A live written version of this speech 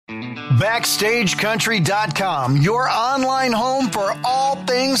BackstageCountry.com, your online home for all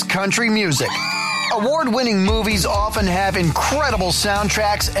things country music. Award-winning movies often have incredible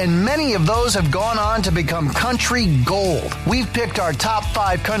soundtracks, and many of those have gone on to become country gold. We've picked our top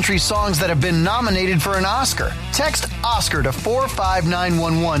 5 country songs that have been nominated for an Oscar. Text Oscar to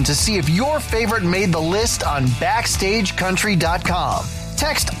 45911 to see if your favorite made the list on BackstageCountry.com.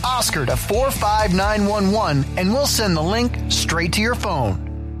 Text Oscar to 45911 and we'll send the link straight to your phone.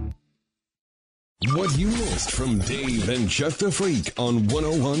 What you missed from Dave and Chuck the Freak on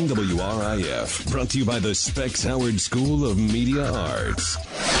 101 WRIF. Brought to you by the Specs Howard School of Media Arts.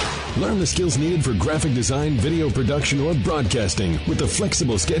 Learn the skills needed for graphic design, video production, or broadcasting with the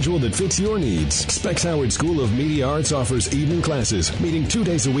flexible schedule that fits your needs. Specs Howard School of Media Arts offers evening classes, meeting 2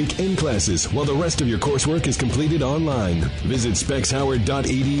 days a week in classes, while the rest of your coursework is completed online. Visit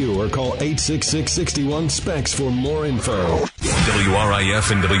specshoward.edu or call 866-61-SPECS for more info.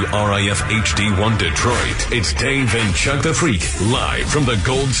 WRIF and WRIF HD1 Detroit. It's Dave and Chuck the Freak, live from the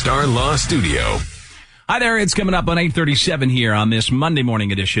Gold Star Law Studio. Hi there, it's coming up on 8:37 here on this Monday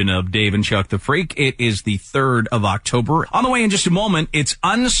morning edition of Dave and Chuck the Freak. It is the 3rd of October. On the way in just a moment, it's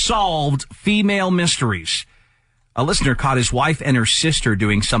unsolved female mysteries. A listener caught his wife and her sister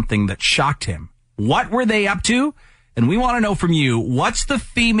doing something that shocked him. What were they up to? And we want to know from you, what's the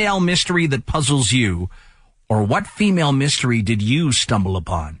female mystery that puzzles you? Or what female mystery did you stumble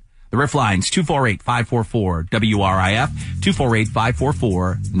upon? The riff lines, 248-544-WRIF,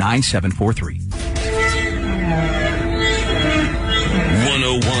 248-544-9743.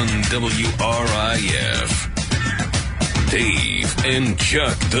 101 WRIF. Dave and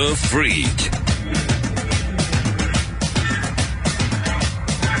Chuck the Freak.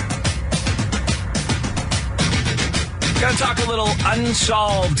 Gonna talk a little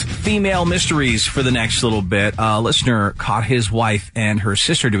unsolved female mysteries for the next little bit. A listener caught his wife and her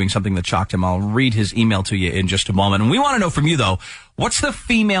sister doing something that shocked him. I'll read his email to you in just a moment. And we want to know from you, though, what's the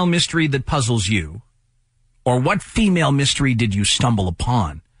female mystery that puzzles you? Or what female mystery did you stumble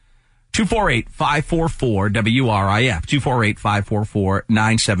upon? 248-544-WRIF,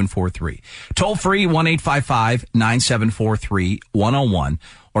 248-544-9743. Toll free, 1-855-9743-101.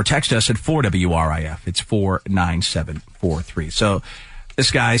 Or text us at 4WRIF. It's 49743. So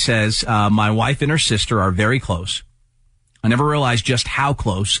this guy says, my wife and her sister are very close. I never realized just how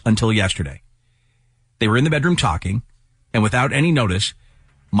close until yesterday. They were in the bedroom talking, and without any notice,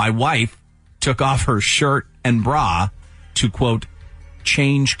 my wife took off her shirt and bra to, quote,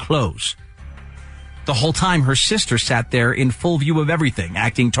 change clothes. The whole time her sister sat there in full view of everything,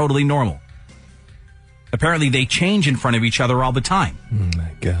 acting totally normal. Apparently, they change in front of each other all the time. Oh,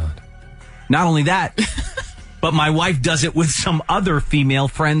 my God. Not only that, but my wife does it with some other female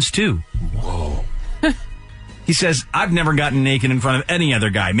friends, too. Whoa. He says, I've never gotten naked in front of any other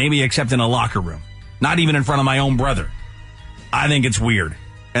guy, maybe except in a locker room. Not even in front of my own brother. I think it's weird,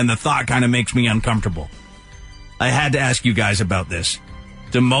 and the thought kind of makes me uncomfortable. I had to ask you guys about this.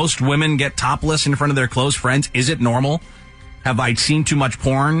 Do most women get topless in front of their close friends? Is it normal? Have I seen too much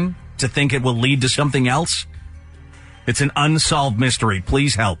porn to think it will lead to something else? It's an unsolved mystery.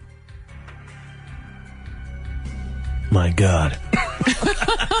 Please help. My God.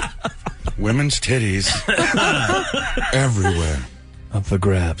 Women's titties everywhere. Up for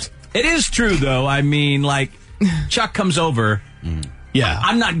grabs. It is true, though. I mean, like, Chuck comes over. Yeah.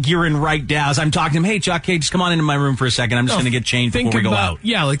 I'm not gearing right down. I'm talking to him, hey, Chuck, hey, just come on into my room for a second. I'm just going to get changed before we go out.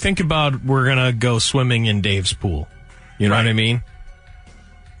 Yeah, like think about we're going to go swimming in Dave's pool. You know what I mean?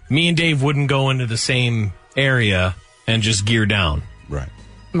 Me and Dave wouldn't go into the same area and just gear down. Right.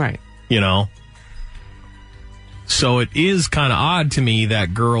 Right. You know? So it is kind of odd to me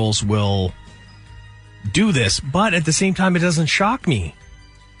that girls will do this, but at the same time, it doesn't shock me.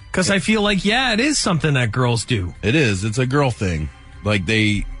 Because I feel like, yeah, it is something that girls do. It is. It's a girl thing. Like,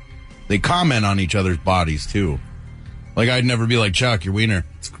 they comment on each other's bodies, too. Like, I'd never be like, Chuck, your wiener,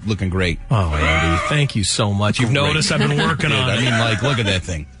 it's looking great. Oh, Andy, thank you so much. You've noticed I've been working on it. I mean, like, look at that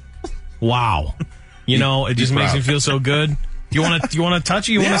thing. Wow. You know, it just makes me feel so good. Do you want to touch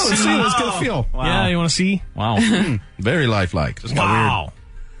it? You want to see? Let's get a feel. Wow. Yeah, you want to see? Wow. Very lifelike. Wow.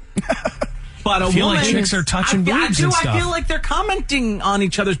 But I feel like chicks are touching boobs and stuff. I feel like they're commenting on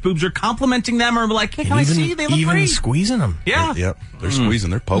each other's boobs or complimenting them or like, hey, can I see? They look even great. Squeezing them. Yeah. Yep. They're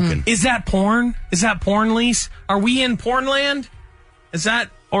squeezing. They're poking. Is that porn? Is that porn, Lise? Are we in porn land? Is that...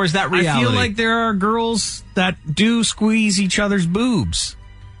 Or is that reality? I feel like there are girls that do squeeze each other's boobs.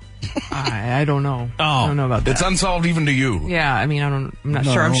 I don't know. Oh. I don't know about that. It's unsolved even to you. Yeah, I mean, I'm not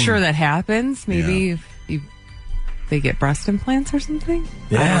sure. I'm sure that happens. Maybe Yeah. if they get breast implants or something.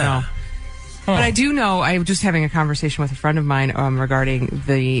 Yeah. I don't know. But I do know, I was just having a conversation with a friend of mine regarding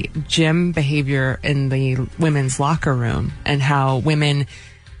the gym behavior in the women's locker room and how women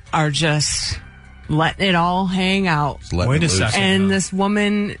are just letting it all hang out. Wait a second. And this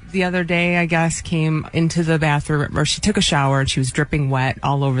woman the other day, I guess, came into the bathroom, or she took a shower and she was dripping wet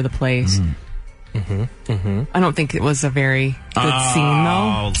all over the place. I don't think it was a very good scene,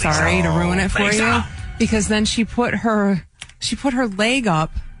 though. Sorry to ruin it for you. Because then she put her leg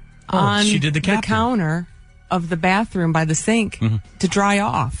up on she did the counter of the bathroom by the sink to dry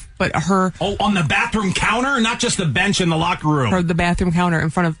off. But on the bathroom counter, not just the bench in the locker room. Or the bathroom counter in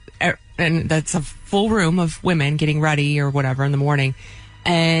front of, and that's a full room of women getting ready or whatever in the morning.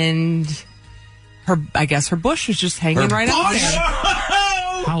 And I guess her bush was just hanging right out there.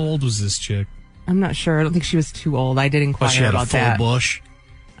 How old was this chick? I'm not sure. I don't think she was too old. I did inquire She had about a full that. bush,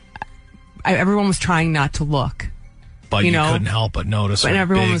 Everyone was trying not to look. but you couldn't help but notice. And her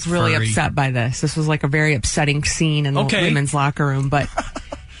everyone big, was really furry- upset by this. This was like a very upsetting scene in the women's locker room. But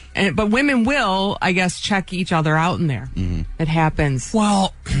but women will, I guess, check each other out in there. It happens.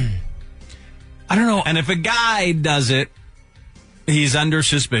 Well, I don't know. And if a guy does it, he's under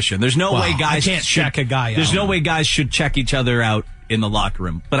suspicion. There's no way guys can't check a guy out. There's no way guys should check each other out in the locker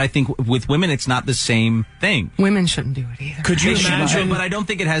room. But I think with women, it's not the same thing. Women shouldn't do it either. Could you They should, imagine? but I don't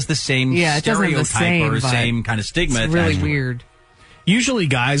think it has the same it doesn't have the stereotype or same, same kind of stigma. It's really attached to it. weird. Usually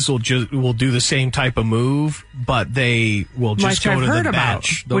guys will do the same type of move, but they will just Which go I've to heard the about,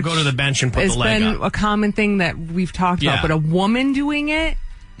 bench. They'll which go to the bench and put It's the leg been up. a common thing that we've talked Yeah. about, but a woman doing it?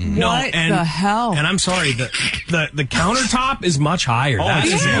 What the hell? And I'm sorry, the countertop is much higher. That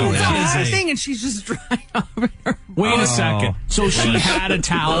is that's the a- thing, and she's just drying over her. Wait a second. So she had a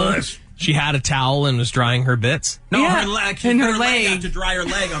towel. She had a towel and was drying her bits. No, Yeah, her leg. She and put her her leg leg. out to dry her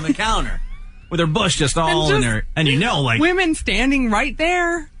leg on the counter with her bush just all And in just her. And like women standing right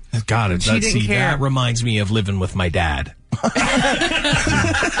there. God, She didn't care. that reminds me of living with my dad.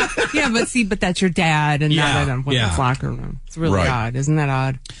 Yeah, but that's your dad and Yeah, not in a women's yeah. locker room. It's really Right. odd. Isn't that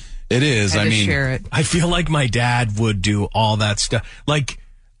odd? It is. I I just mean, share it. I feel like my dad would do all that stuff. Like,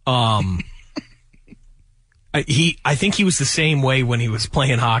 I think he was the same way when he was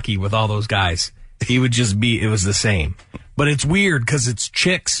playing hockey with all those guys. He would just it was the same. But it's weird because it's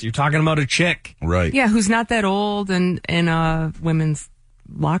chicks. You're talking about a chick. right. Yeah, who's not that old and in a women's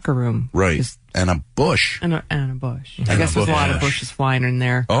locker room. Right. Just And a bush. and a bush. I guess there's a lot of bush. bushes flying in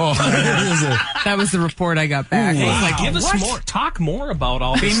there. Oh, That was the report I got back. I was like, Give us what? more. Talk more about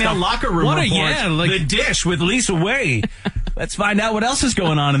all this female stuff. locker room What a reports. The Dish with Lisa Way. Let's find out what else is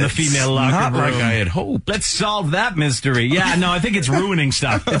going on in the female locker not room. like I had hoped. Let's solve that mystery. Yeah, no, I think it's ruining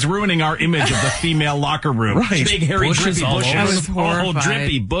stuff. It's ruining our image of the female locker room. Right. Big, hairy, Bushes drippy all bushes. over. I was Oh, horrified.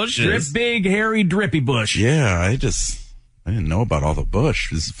 drippy bushes. Big, hairy, drippy bush. Yeah, I didn't know about all the bush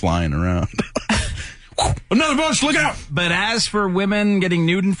just flying around. Another bush, look out! But as for women getting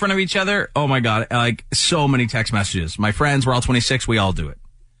nude in front of each other, oh my God, like so many text messages. My friends, we're all 26, we all do it.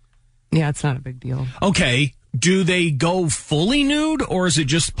 Yeah, it's not a big deal. Okay, do they go fully nude or is it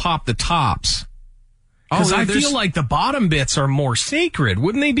just pop the tops? Because I feel like the bottom bits are more sacred.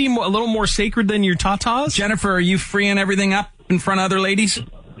 Wouldn't they be a little more sacred than your tatas? Jennifer, are you freeing everything up in front of other ladies?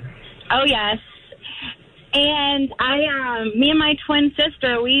 Oh, yes. And me and my twin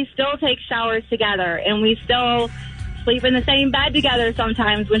sister, we still take showers together, and we still sleep in the same bed together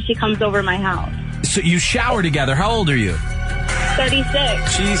sometimes when she comes over my house. So you shower together. How old are you?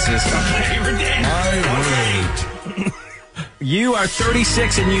 36. Jesus. Okay, we're dead. You are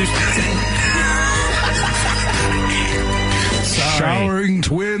 36 and you... Showering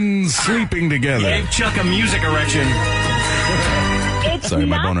twins sleeping together. Gave Chuck a music erection. It's Sorry,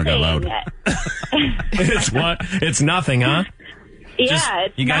 my boner got nothing. loud. It's what? It's nothing, huh? Yeah,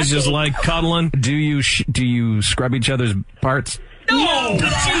 it's You guys just nothing. like cuddling? Do you scrub each other's parts? No, we don't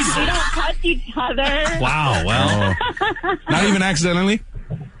touch each other. Wow, well. Not even accidentally?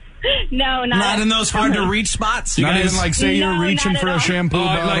 No, Not in those hard to reach spots? Not guys- even like say No, you're reaching not for at a all. shampoo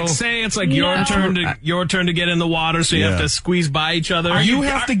bottle? Like say it's like No. your turn to get in the water, so you have Yeah. to squeeze by each other. You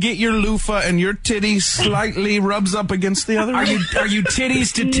have to get your loofah and your titty slightly rubs up against the other. Are you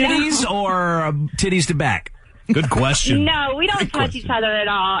titties to titties or titties to back? Good question. No, we don't touch each other at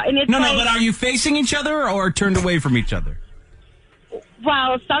all. And it's No, like, but are you facing each other or turned away from each other?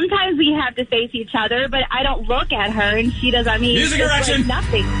 well, sometimes we have to face each other, but I don't look at her, and she does. I mean, Music it's erection. like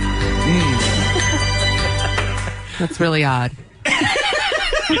nothing. That's really odd.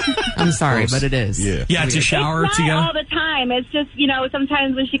 I'm sorry, but it is. Yeah, to shower it's not together. all the time. It's just,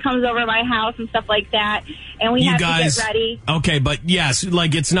 sometimes when she comes over to my house and stuff like that, and we have to get ready. Okay, but yes,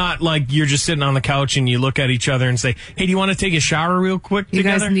 like it's not like you're just sitting on the couch and you look at each other and say, "Hey, do you want to take a shower real quick You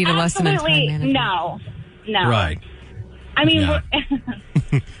together?" guys need a lesson in time management. No. Right. I mean,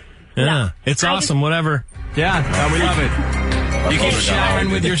 Yeah, it's awesome. Whatever. Yeah, we love it. You keep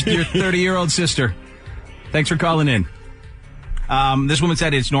showering with your 30-year-old sister. Thanks for calling in. This woman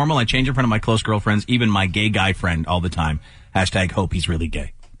said it's normal. I change in front of my close girlfriends, even my gay guy friend, all the time. Hashtag hope he's really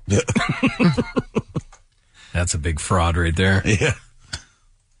gay. That's a big fraud right there. Yeah.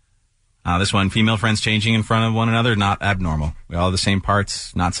 This one, female friends changing in front of one another, not abnormal. We all have the same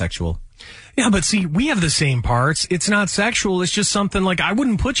parts, not sexual. Yeah, but see, we have the same parts. It's not sexual. It's just something like I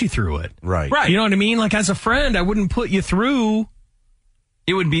wouldn't put you through it. Right. You know what I mean? Like as a friend, I wouldn't put you through.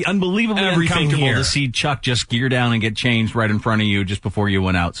 It would be unbelievably Everything uncomfortable here. to see Chuck just gear down and get changed right in front of you just before you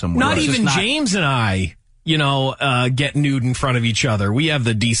went out somewhere. Not It's even just James and I, get nude in front of each other. We have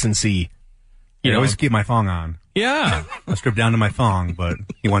the decency. I always keep my thong on. Yeah. I strip down to my thong, but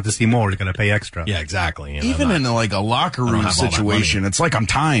you want to see more, you're going to pay extra. Yeah, exactly. Even in like a locker room situation, it's like I'm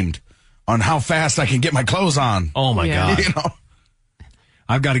timed on how fast I can get my clothes on. Oh my God.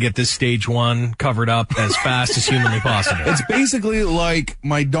 I've got to get this stage 1 covered up as fast as humanly possible. It's basically like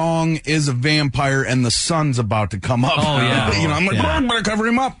my dong is a vampire and the sun's about to come up. Oh, yeah. I'm like, I'm going to cover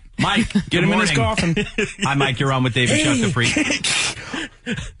him up. Mike, get him in his coffin. Hi, Mike. You're on with Dave and Chuck the Freak.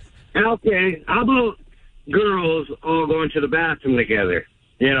 Okay, how about girls all going to the bathroom together?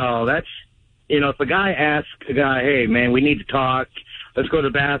 That's, if a guy asks a guy, hey, man, we need to talk. Let's go to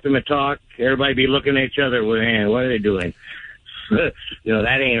the bathroom and talk. Everybody be looking at each other with, man, what are they doing? That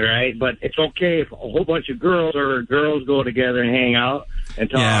ain't right. But it's okay if a whole bunch of girls go together and hang out and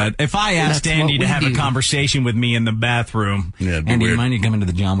talk. Yeah, if I asked Andy to have a conversation with me in the bathroom, Andy, do you mind you coming to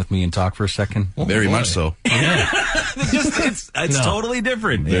the John with me and talk for a second? Very much so. Yeah. It's totally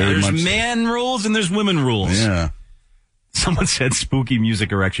different. There's man rules and there's women rules. Yeah. Someone said spooky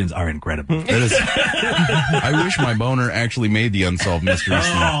music erections are incredible. That is, I wish my boner actually made the Unsolved Mysteries.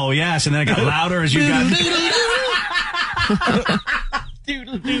 Oh, yes, and then it got louder as you got...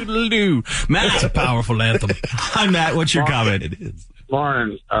 Doodle-doodle-doo. Matt, it's a powerful anthem. Hi, Matt. What's your comment? It is.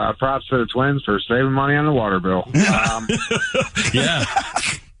 Lauren, props to the twins for saving money on the water bill. Yeah.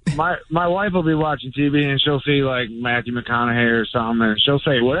 My wife will be watching TV and she'll see like Matthew McConaughey or something, and she'll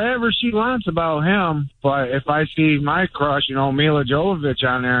say whatever she wants about him. But if I see my crush, Mila Jovovich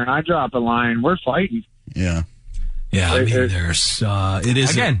on there, and I drop a line, we're fighting. Yeah. Yeah, I mean, there's, it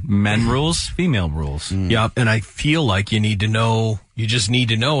is... Again, men rules, female rules. Yep, and I feel like you just need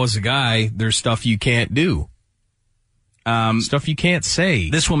to know as a guy, there's stuff you can't do. Stuff you can't say.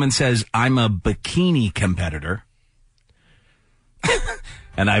 This woman says, I'm a bikini competitor.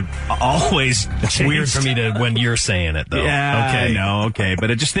 And I've always... It's weird for me to, when you're saying it, though. Yeah, okay. No, okay, but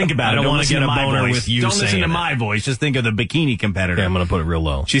just think about it. I don't want to get a boner with you Don't saying listen to it. my voice. Just think of the bikini competitor. Okay, I'm going to put it real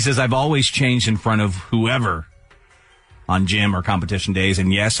low. She says, I've always changed in front of whoever on gym or competition days,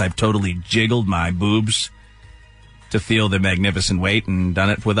 and yes, I've totally jiggled my boobs to feel the magnificent weight and done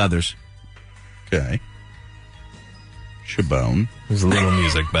it with others. Okay. Shabone. There's a little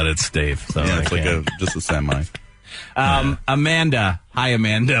music, but it's Dave. So yeah, it's like just a semi. Amanda. Hi,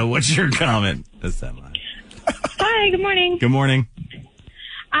 Amanda. What's your comment? A semi. Hi, good morning. Good morning.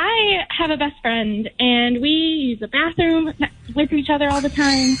 I have a best friend, and we use the bathroom with each other all the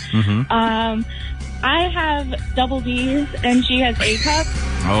time. Mm-hmm. I have double D's, and she has A cup.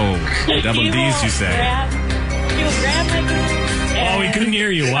 Oh, double D's, you say? She will grab my boobs. Oh, we couldn't hear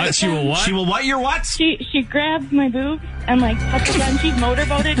you. What? She will what? She will what? Your what? She grabs my boobs and touch again. She's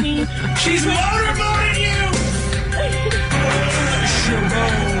motorboated me. She's motorboated you.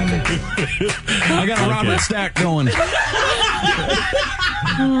 I got a Robert Stack going.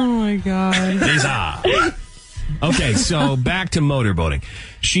 Oh my God. Okay, so back to motorboating.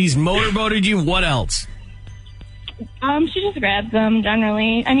 She's motorboated you. What else? She just grabs them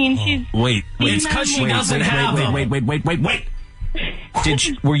generally. I mean, she's... Wait. It's because she doesn't have them. Wait.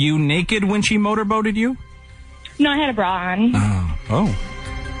 Were you naked when she motorboated you? No, I had a bra on. Oh.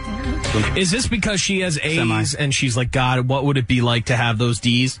 Is this because she has A's and she's like, God, what would it be like to have those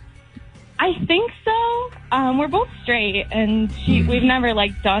D's? I think so. We're both straight, and we've never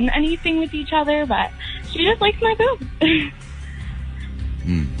done anything with each other, but she just likes my boobs.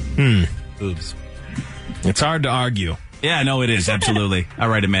 Boobs. It's hard to argue. Yeah, no, it is. Absolutely. All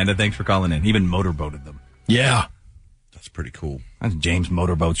right, Amanda, thanks for calling in. Even motorboated them. Yeah. That's pretty cool. James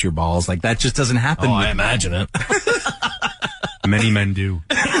motorboats your balls. That just doesn't happen. Oh, I imagine it. Many men do.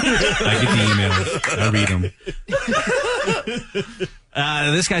 I get the emails. I read them.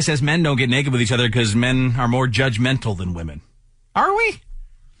 This guy says men don't get naked with each other because men are more judgmental than women. Are we?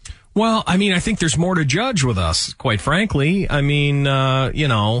 Well, I mean, I think there's more to judge with us, quite frankly. I mean, you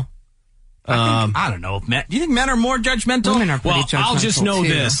know. I don't know. Do you think men are more judgmental? Women are pretty judgmental, I'll just know too.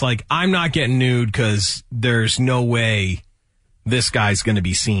 this. Like, I'm not getting nude because there's no way this guy's going to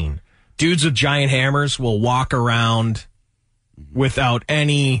be seen. Dudes with giant hammers will walk around without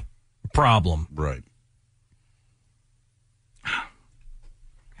any problem. Right.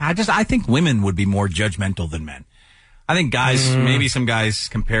 I think women would be more judgmental than men. I think guys, maybe some guys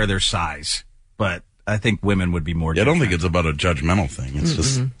compare their size, but I think women would be more judgmental. I don't think it's about a judgmental thing. It's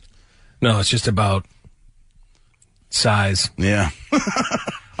just... No, it's just about size. Yeah.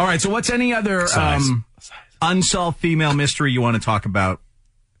 All right, so what's any other unsolved female mystery you want to talk about?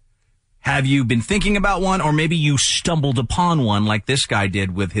 Have you been thinking about one, or maybe you stumbled upon one like this guy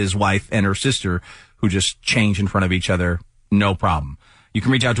did with his wife and her sister who just changed in front of each other? No problem. You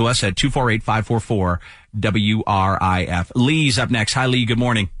can reach out to us at 248-544-WRIF. Lee's up next. Hi, Lee. Good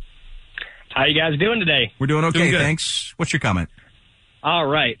morning. How you guys doing today? We're doing okay, thanks. What's your comment? All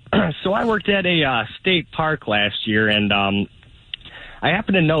right. So I worked at a state park last year, and I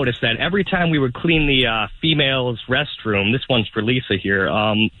happened to notice that every time we would clean the female's restroom, this one's for Lisa here,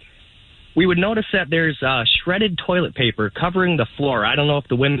 we would notice that there's shredded toilet paper covering the floor. I don't know if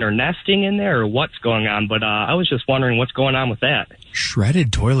the women are nesting in there or what's going on, but I was just wondering what's going on with that.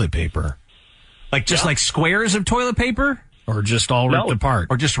 Shredded toilet paper? Like just like squares of toilet paper? Or just all ripped apart?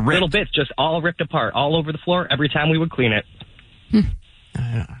 Or just ripped? Little bits, just all ripped apart, all over the floor every time we would clean it.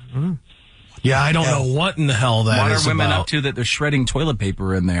 I don't know. Yeah, I don't know what in the hell that what is are women about. up to that they're shredding toilet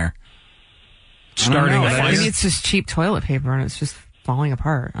paper in there? Starting a fire? Maybe it's just cheap toilet paper and it's just falling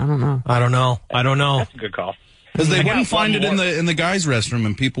apart. I don't know. I don't know. That's a good call. Because they wouldn't find it in the guys' restroom,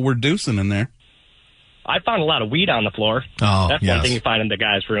 and people were deucing in there. I found a lot of weed on the floor. Oh, that's one thing you find in the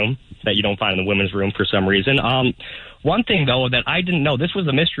guys' room that you don't find in the women's room for some reason. One thing, though, that I didn't know, this was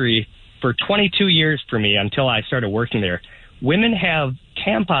a mystery for 22 years for me until I started working there. Women have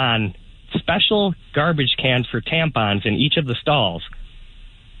special garbage cans for tampons in each of the stalls.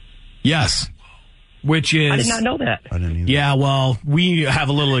 Yes. Which is... I did not know that. I didn't either. Yeah, well, we have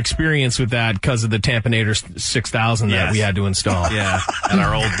a little experience with that because of the Tampinator 6000 that we had to install. Yeah, at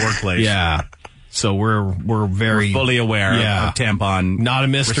our old workplace. Yeah. So we're fully aware of tampon. Not a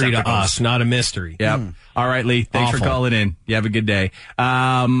mystery to us. Not a mystery. Yep. All right, Lee. Thanks for calling in. You have a good day.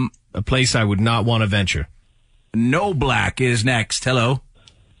 A place I would not want to venture. No Black is next. Hello.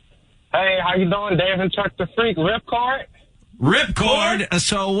 Hey, how you doing, Dave and Chuck the Freak? Ripcord? Ripcord.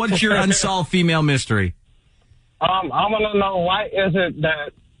 So what's your unsolved female mystery? I want to know, why is it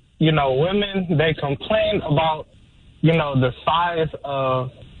that, women, they complain about, the size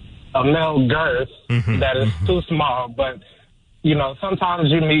of a male girth that is too small, but, sometimes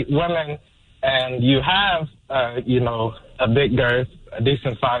you meet women and you have, a big girth, a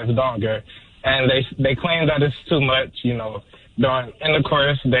decent sized dog girth, and they claim that it's too much, during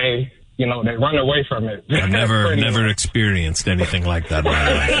intercourse, they run away from it. I've never experienced anything like that in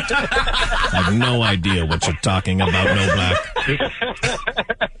my life. I have no idea what you're talking about, No Black.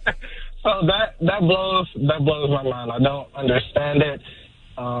 So that blows my mind. I don't understand it.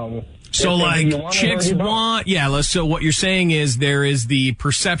 So like chicks want, so what you're saying is there is the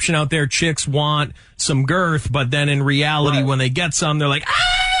perception out there chicks want some girth, but then in reality when they get some, they're like,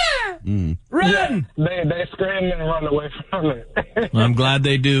 run! Yeah, they scream and run away from it. I'm glad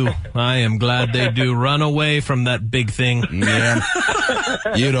they do. I am glad they do. Run away from that big thing. Yeah.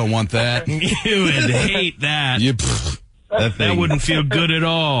 You don't want that. You would hate that. That wouldn't feel good at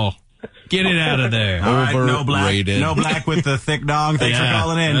all. Get it out of there. All right, No Black with the thick dong. Thanks for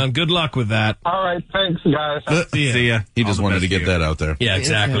calling in. Good luck with that. All right, thanks, guys. See ya. He just wanted to get that out there. Yeah,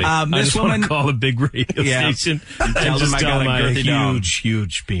 exactly. I just want to call a big radio station and just tell them I got a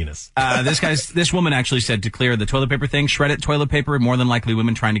huge penis. This woman actually said to clear the toilet paper thing, shredded toilet paper, more than likely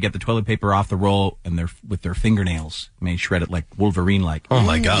women trying to get the toilet paper off the roll and with their fingernails may shred it like Wolverine-like. Oh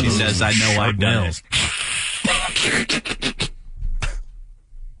my God. She says, I know I've done it.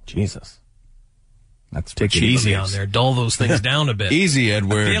 Jesus. That's take it easy on there. Dull those things down a bit. Easy,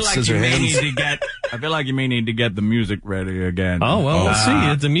 Edward. I feel like you may need to get the music ready again. Oh, well, we'll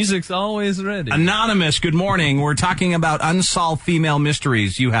see. The music's always ready. Anonymous, good morning. We're talking about unsolved female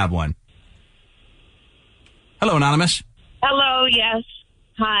mysteries. You have one. Hello, Anonymous. Hello, yes.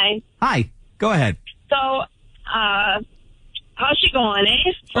 Hi. Hi. Go ahead. So, how's she going,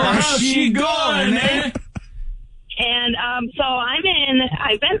 eh? How's she going, eh? And so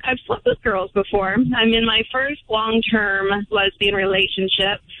I've slept with girls before. I'm in my first long-term lesbian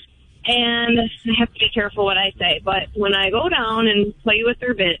relationship. And I have to be careful what I say, but when I go down and play with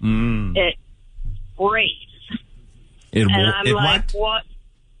her bit, it sprays. And I'm like, what?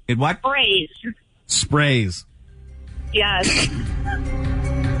 It what? Sprays. Sprays. Yes.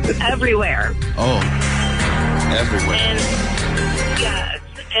 Everywhere. Oh. Everywhere. And, yes.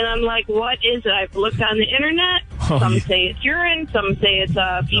 And I'm like, what is it? I've looked on the internet. Some say it's urine. Some say it's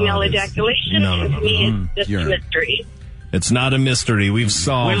female ejaculation. No. And to me, it's just Urine. a mystery. It's not a mystery. We've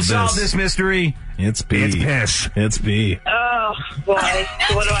solved We'll this. solve this mystery. It's pee. It's piss. It's pee. Oh, boy.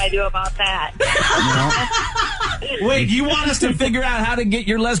 So what do I do about that? Wait, you want us to figure out how to get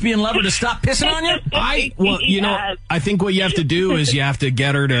your lesbian lover to stop pissing on you? I think what you have to do is you have to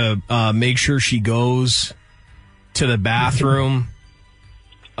get her to make sure she goes to the bathroom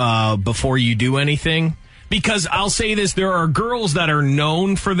before you do anything. Because I'll say this, there are girls that are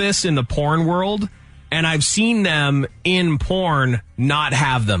known for this in the porn world, and I've seen them in porn not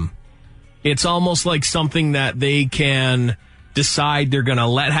have them. It's almost like something that they can decide they're going to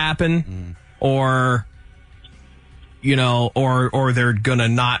let happen or, or they're going to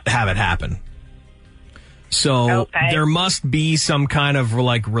not have it happen. So there must be some kind of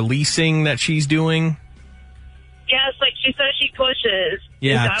like releasing that she's doing. Yes, like she says she pushes.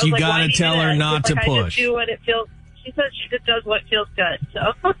 Yeah, And so I was you like, gotta why do you tell do her that? not She's to like, I push. just do what it feels. She says she just does what feels good.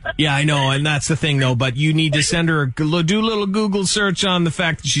 So Yeah, I know, and that's the thing, though. But you need to send her do a little Google search on the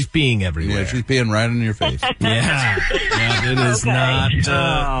fact that she's peeing everywhere. Yeah, she's peeing right in your face. Yeah, it is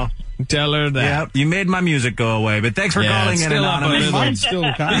not. Tell her that. Yeah, you made my music go away, but thanks for calling in, Anonymous. Mine's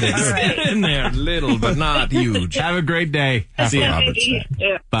still kind of good. in there, little but not huge. Have a great day. See ya.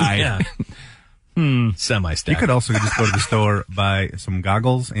 Yeah. Bye. Yeah. Semi-stack. You could also just go to the store, buy some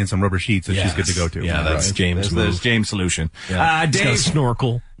goggles and some rubber sheets that she's good to go to. Yeah, that's James' That's move. James' solution. Yeah. He's got a Dave,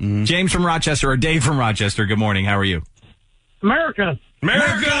 snorkel. James from Rochester, or Dave from Rochester. Good morning. How are you? America.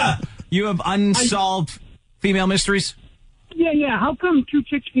 You have unsolved female mysteries? Yeah. How come two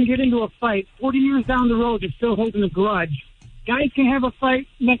chicks can get into a fight 40 years down the road, they're still holding a grudge? Guys can have a fight,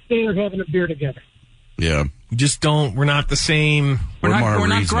 next day they're having a beer together. Yeah. Just don't. We're not the same. We're not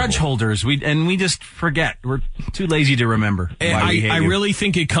reasonable. grudge holders. We just forget. We're too lazy to remember. Why we hate I you. really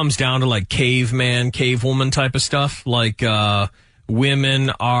think it comes down to like caveman, cavewoman type of stuff. Like women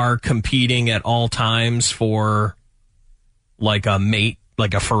are competing at all times for like a mate,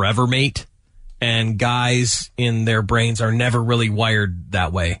 like a forever mate, and guys in their brains are never really wired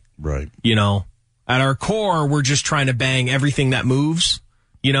that way. Right. At our core, we're just trying to bang everything that moves.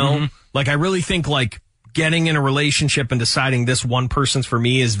 Like I really think like getting in a relationship and deciding this one person's for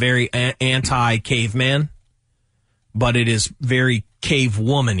me is very anti-caveman, but it is very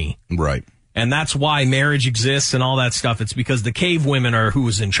cave-womany. Right. And that's why marriage exists and all that stuff. It's because the cave women are who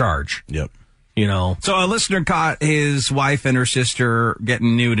is in charge. Yep. So a listener caught his wife and her sister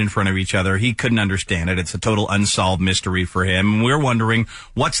getting nude in front of each other. He couldn't understand it. It's a total unsolved mystery for him. We're wondering,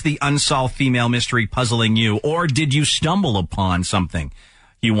 what's the unsolved female mystery puzzling you? Or did you stumble upon something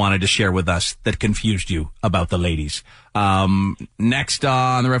you wanted to share with us that confused you about the ladies? Next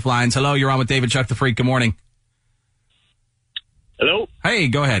on the riff lines. Hello, you're on with David Chuck the Freak. Good morning. Hello? Hey,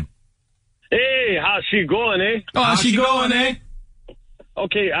 go ahead. Hey, how's she going, eh? Oh, how's she going, eh?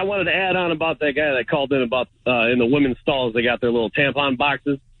 Okay, I wanted to add on about that guy that called in about in the women's stalls, they got their little tampon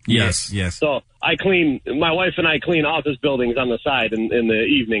boxes. Yes. So my wife and I clean office buildings on the side in the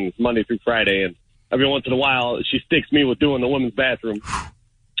evenings, Monday through Friday, and every once in a while she sticks me with doing the women's bathroom.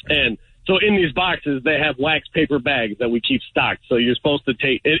 And so in these boxes, they have wax paper bags that we keep stocked. So you're supposed to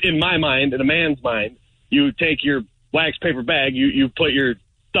take, in my mind, in a man's mind, you take your wax paper bag, you put your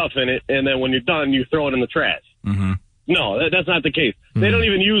stuff in it, and then when you're done, you throw it in the trash. Mm-hmm. No, that's not the case. They don't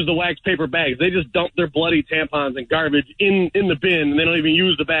even use the wax paper bags. They just dump their bloody tampons and garbage in the bin, and they don't even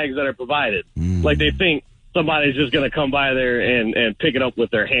use the bags that are provided. Like they think somebody's just going to come by there and pick it up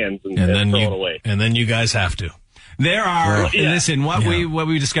with their hands and throw it away. And then you guys have to. There are, listen, what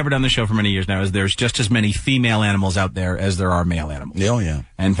we discovered on the show for many years now is there's just as many female animals out there as there are male animals. Oh, yeah.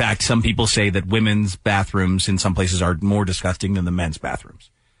 In fact, some people say that women's bathrooms in some places are more disgusting than the men's bathrooms.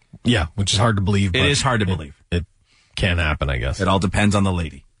 Yeah, which is hard to believe. It is hard to believe. It can happen, I guess. It all depends on the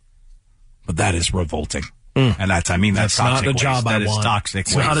lady. But that is revolting. And that's That's toxic not the job waste. I That want. is toxic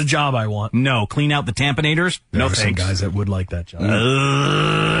It's waste. not a job I want. No, clean out the tamponators? There No are some thanks. guys that would like that job.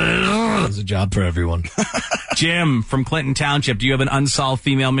 There's a job for everyone. Jim from Clinton Township, do you have an unsolved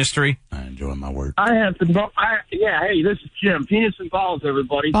female mystery? I enjoy my work. I have been. Hey, this is Jim. Penis and balls,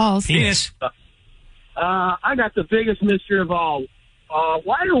 everybody. Balls. Penis. I got the biggest mystery of all.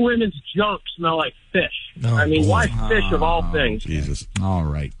 why do women's junk smell like fish? Oh, I mean, boy. why fish of all things? Jesus. All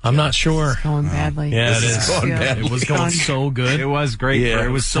right. I'm not sure. It's going badly. Yeah, it This is. is going badly. It was going so good. It was great. Yeah. It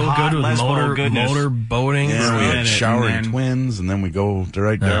was so good with motor boating. Yeah, we had shower and then- twins, and then we go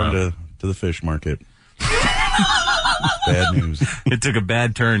right down to the fish market. Bad news. It took a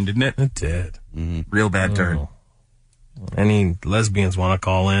bad turn, didn't it? It did. Real bad turn. Any lesbians want to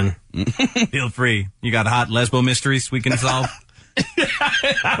call in? Feel free. You got hot lesbo mysteries we can solve?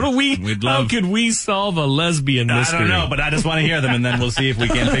 How could we solve a lesbian mystery? I don't know, but I just want to hear them, and then we'll see if we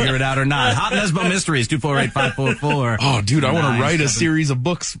can figure it out or not. Hot lesbo mysteries, 248-544. Oh, dude, I want to write a series of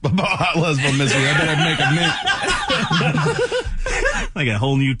books about hot lesbo mystery. I bet I'd make a mint. Like a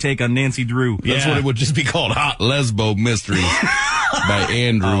whole new take on Nancy Drew. That's what it would just be called, Hot Lesbo Mysteries by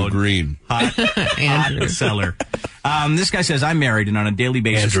Andrew Green. Hot seller. This guy says, I'm married, and on a daily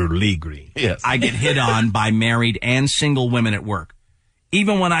basis, Andrew Lee Green. Yes. I get hit on by married and single women at work.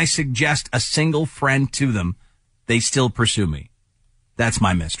 Even when I suggest a single friend to them, they still pursue me. That's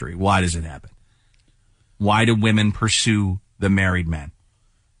my mystery. Why does it happen? Why do women pursue the married man?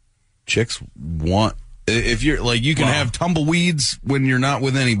 Chicks want... If you're like, you can have tumbleweeds when you're not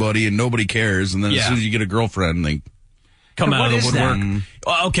with anybody and nobody cares, and then as soon as you get a girlfriend, they come out of the woodwork.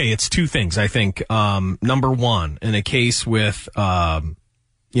 that? Okay, it's two things. I think number one, in a case with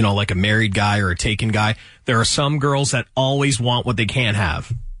like a married guy or a taken guy, there are some girls that always want what they can't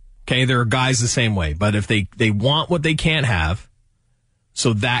have. Okay, there are guys the same way, but if they want what they can't have,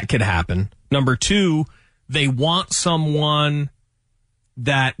 so that could happen. Number two, they want someone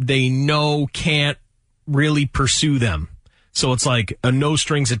that they know can't really pursue them. So it's like a no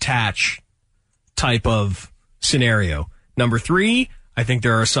strings attached type of scenario. Number three, I think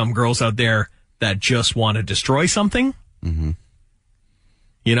there are some girls out there that just want to destroy something. Mm-hmm.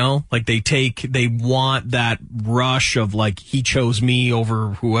 You know, like they want that rush of like, he chose me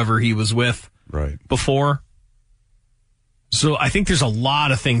over whoever he was with before. So I think there's a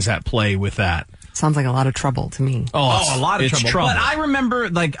lot of things at play with that. Sounds like a lot of trouble to me. Oh, a lot of trouble. But I remember,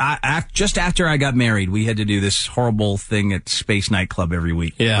 like, just after I got married, we had to do this horrible thing at Space Nightclub every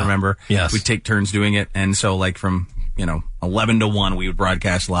week. Yeah. Remember? Yes. We'd take turns doing it. And so, like, from, 11 to 1, we would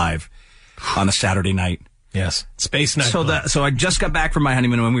broadcast live on a Saturday night. Yes. Space Nightclub. So I just got back from my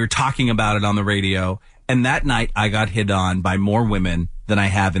honeymoon when we were talking about it on the radio. And that night, I got hit on by more women than I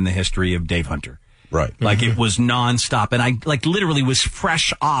have in the history of Dave Hunter. Right. Like, it was nonstop. And I, like, literally was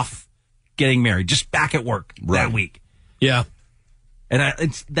fresh off getting married, just back at work that week. Yeah. And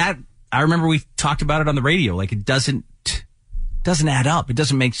I remember we talked about it on the radio. Like, it doesn't add up. It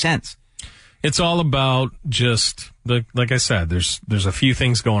doesn't make sense. It's all about just, like I said, there's a few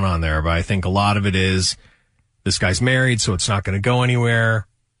things going on there, but I think a lot of it is this guy's married, so it's not going to go anywhere.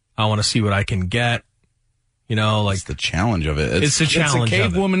 I want to see what I can get. Like it's the challenge of it. It's the challenge. It's a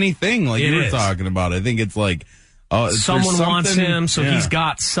cave-woman-y thing, like you were talking about. I think it's like, someone wants him, so he's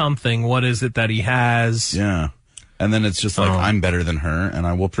got something. What is it that he has? Yeah. And then it's just like, I'm better than her, and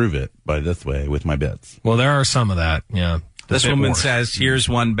I will prove it by this way with my bits. Well, there are some of that, yeah. This woman says, here's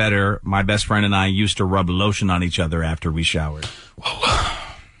one better. My best friend and I used to rub lotion on each other after we showered.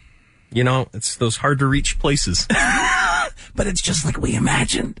 It's those hard-to-reach places. But it's just like we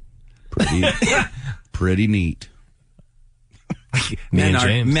imagined. Pretty neat.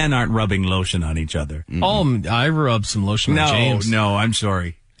 Men aren't rubbing lotion on each other. Mm-hmm. Oh, I rub some lotion on James. No, I'm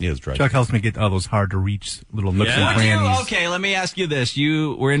sorry. Chuck helps me get all those hard to reach little nooks and crannies. Okay, let me ask you this.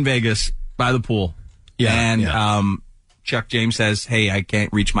 You were in Vegas by the pool. Yeah. And Chuck James says, hey, I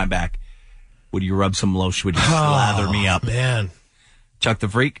can't reach my back. Would you rub some lotion? Would you slather me up? Man. Chuck the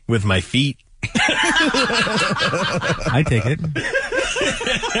Freak? With my feet. I take it.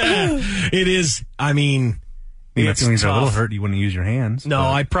 It is, I mean... My feelings are a little hurt. You wouldn't use your hands. No,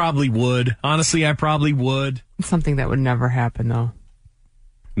 I probably would. Honestly, I probably would. It's something that would never happen, though.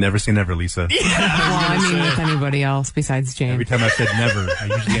 Never say never, Lisa. Well, I mean, with anybody else besides James. Every time I've said never, I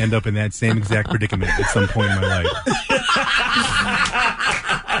usually end up in that same exact predicament at some point in my life.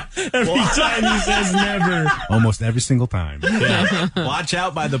 Every time he says never. Almost every single time. Yeah. Watch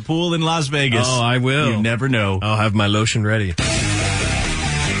out by the pool in Las Vegas. Oh, I will. You never know. I'll have my lotion ready.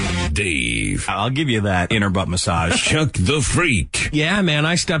 Dave. I'll give you that inner butt massage. Chuck the Freak. Yeah, man,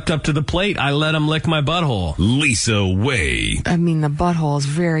 I stepped up to the plate. I let him lick my butthole. Lisa Way. I mean, the butthole is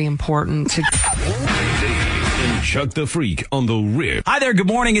very important to... Dave and Chuck the Freak on the Rip. Hi there, good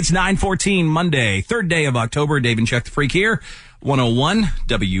morning. It's 9:14, Monday, 3rd day of October. Dave and Chuck the Freak here. 101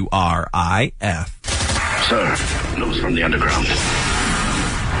 WRIF. Sir, news from the underground.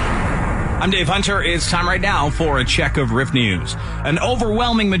 I'm Dave Hunter. It's time right now for a check of RIF News. An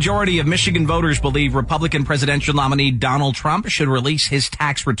overwhelming majority of Michigan voters believe Republican presidential nominee Donald Trump should release his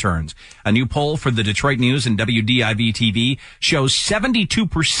tax returns. A new poll for the Detroit News and WDIV-TV shows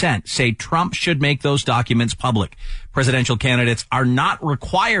 72% say Trump should make those documents public. Presidential candidates are not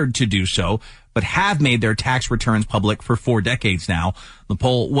required to do so, but have made their tax returns public for 4 decades now. The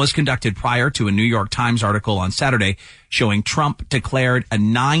poll was conducted prior to a New York Times article on Saturday showing Trump declared a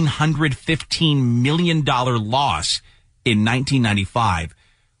 $915 million loss in 1995,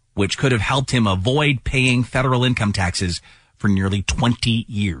 which could have helped him avoid paying federal income taxes for nearly 20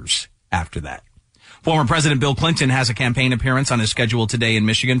 years after that. Former President Bill Clinton has a campaign appearance on his schedule today in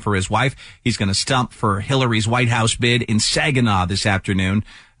Michigan for his wife. He's going to stump for Hillary's White House bid in Saginaw this afternoon.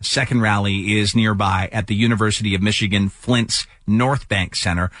 A second rally is nearby at the University of Michigan Flint's North Bank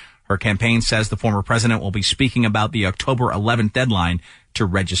Center. Her campaign says the former president will be speaking about the October 11th deadline to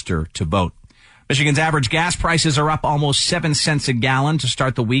register to vote. Michigan's average gas prices are up almost 7 cents a gallon to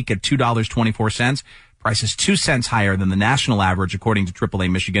start the week at $2.24. Prices 2 cents higher than the national average, according to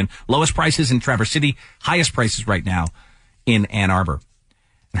AAA Michigan. Lowest prices in Traverse City, highest prices right now in Ann Arbor.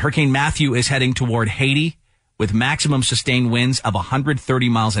 And Hurricane Matthew is heading toward Haiti with maximum sustained winds of 130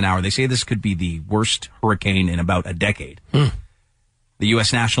 miles an hour. They say this could be the worst hurricane in about a decade. The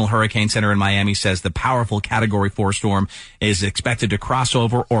U.S. National Hurricane Center in Miami says the powerful Category 4 storm is expected to cross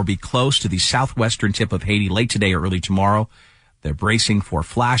over or be close to the southwestern tip of Haiti late today or early tomorrow. They're bracing for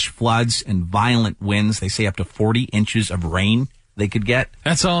flash floods and violent winds. They say up to 40 inches of rain they could get.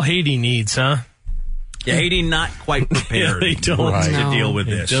 That's all Haiti needs, huh? Yeah, Haiti not quite prepared they don't to deal with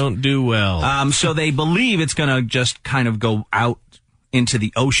this. They don't do well. So they believe it's going to just kind of go out into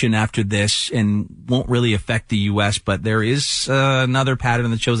the ocean after this and won't really affect the U.S., but there is another pattern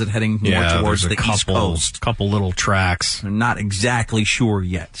that shows it heading more towards the East Coast. Couple little tracks. They're not exactly sure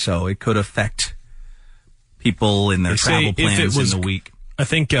yet, so it could affect people in their travel plans in the week. I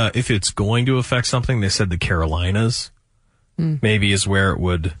think if it's going to affect something, they said the Carolinas maybe is where it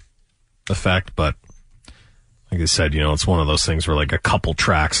would affect, but like I said, it's one of those things where like a couple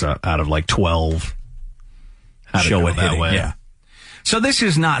tracks out of like 12 show it that hitting, way. Yeah. So this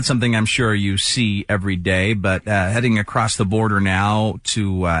is not something I'm sure you see every day, but heading across the border now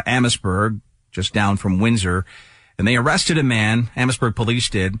to Amherstburg, just down from Windsor, and they arrested a man, Amherstburg police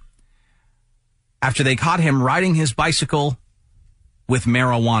did, after they caught him riding his bicycle with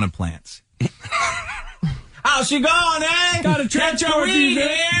marijuana plants. How's she going, eh? Got a transport Get your weed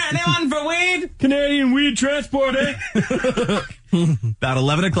here. Anyone for weed? Canadian weed transport, eh? About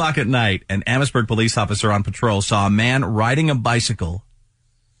 11 o'clock at night, an Amherstburg police officer on patrol saw a man riding a bicycle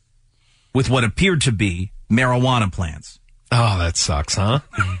with what appeared to be marijuana plants. Oh, that sucks, huh?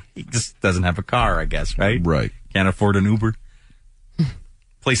 He just doesn't have a car, I guess, right? Right. Can't afford an Uber.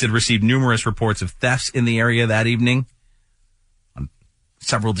 Police had received numerous reports of thefts in the area that evening.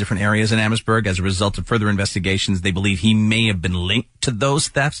 Several different areas in Amherstburg. As a result of further investigations, they believe he may have been linked to those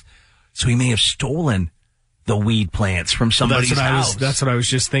thefts. So he may have stolen the weed plants from somebody's house. That's what I was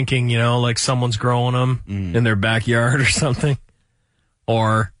just thinking, like someone's growing them in their backyard or something.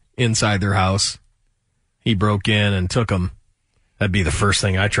 Or inside their house. He broke in and took them. That'd be the first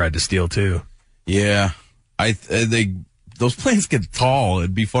thing I tried to steal, too. Yeah. Those plants get tall.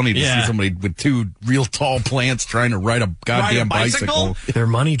 It'd be funny to see somebody with 2 real tall plants trying to ride a goddamn bicycle. They're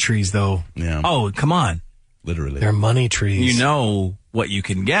money trees, though. Yeah. Oh, come on. Literally. They're money trees. You know what you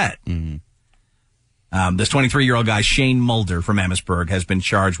can get. This 23-year-old guy, Shane Mulder from Amherstburg, has been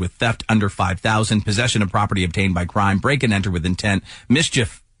charged with theft under $5,000, possession of property obtained by crime, break and enter with intent,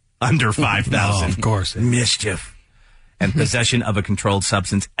 mischief under $5,000. Oh, of course. Mischief. And possession of a controlled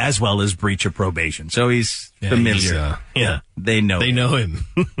substance, as well as breach of probation. So he's familiar. They know him.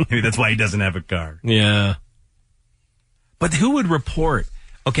 Maybe that's why he doesn't have a car. Yeah. But who would report?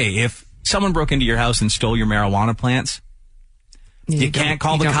 Okay, if someone broke into your house and stole your marijuana plants, you can't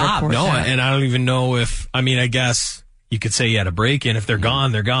call the cops. No, and I don't even know if, I guess you could say you had a break-in. If they're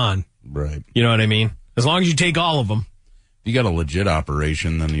gone, they're gone. Right. You know what I mean? As long as you take all of them. If you got a legit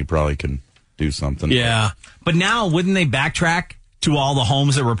operation, then you probably can do something. Yeah. But now, wouldn't they backtrack to all the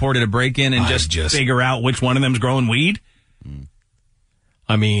homes that reported a break-in and just figure out which one of them's growing weed?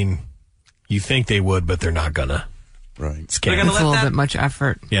 You think they would, but they're not gonna. Right. It's a little bit much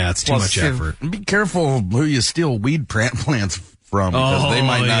effort. Yeah, it's too much effort. Be careful who you steal weed plants from, because they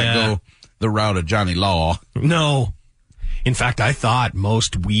might not go the route of Johnny Law. No. In fact, I thought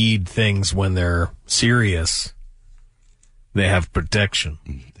most weed things, when they're serious, they have protection.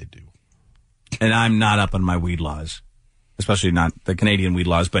 They do. And I'm not up on my weed laws, especially not the Canadian weed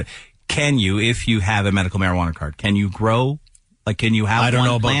laws, but can you, if you have a medical marijuana card, can you grow Like, can you have I don't one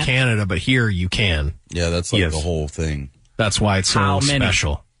know about plant? Canada, but here you can. Yeah, that's like the whole thing. That's why it's so How many?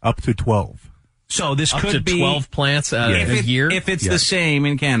 special. Up to 12. So this Up could to be 12 plants a year? If it's the same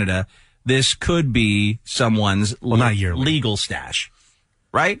in Canada, this could be someone's not yearly. legal stash,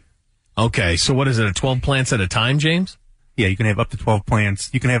 right? Okay, so what is it, 12 plants at a time, James? Yeah, you can have up to 12 plants.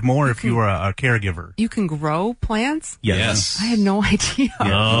 You can have more if you are a caregiver. You can grow plants? Yes. I had no idea.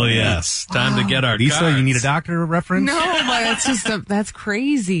 Oh, yes. Time to get our Lisa, cards. you need a doctor reference? No, but it's just that's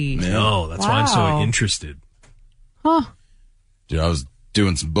crazy. No, that's why I'm so interested. Huh. Dude, I was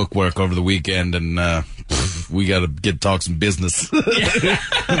doing some book work over the weekend, and we got to talk some business. I'll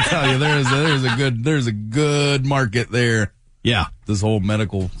tell you, there's a good market there. Yeah, this whole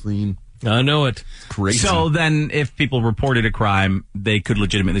medical scene. I know it. It's crazy. So then, if people reported a crime, they could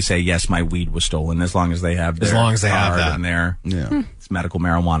legitimately say, "Yes, my weed was stolen," as long as they have their card that and their it's medical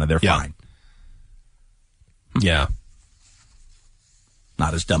marijuana. They're fine. Yeah.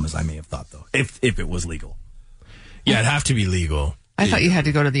 Not as dumb as I may have thought, though. If it was legal. Yeah, it'd have to be legal. I thought you had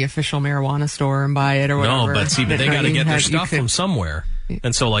to go to the official marijuana store and buy it or whatever. No, but see, they got to get their stuff from somewhere.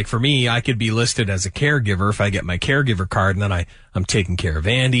 And so, like, for me, I could be listed as a caregiver if I get my caregiver card, and then I'm taking care of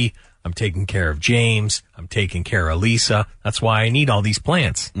Andy, I'm taking care of James, I'm taking care of Lisa. That's why I need all these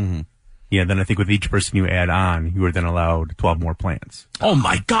plants. Mm-hmm. Yeah, then I think with each person you add on, you are then allowed 12 more plants. Oh,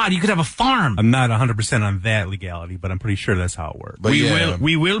 my God, you could have a farm. I'm not 100% on that legality, but I'm pretty sure that's how it works. But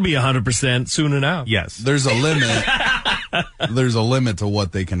we will be 100% soon enough. Yes. There's a limit. There's a limit to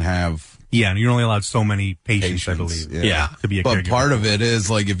what they can have. Yeah, and you're only allowed so many patients, I believe. Yeah. To be a But caregiver. part of it is,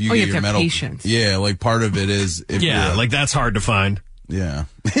 like, if you Oh, get you have your to have medical... patience. Yeah, like, part of it is... If Yeah, you're- like, that's hard to find. Yeah.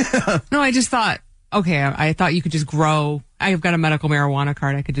 No, I just thought, okay, I thought you could just grow. I've got a medical marijuana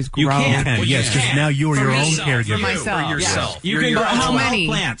card. I could just grow. You can, yes, because now you are For your own myself, caregiver. For myself. For yourself. You You're can your grow own. How 12 many?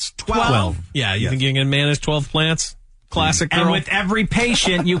 plants. 12. Yeah, you think you can manage 12 plants? Classic girl. And with every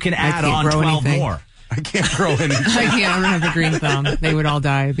patient, you can add on grow 12 anything. more. I can't grow any. I can't. I don't have a green thumb. They would all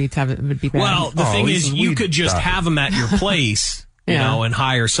die. It'd be bad. Well, the thing is, you could just have them at your place, you Yeah. know, and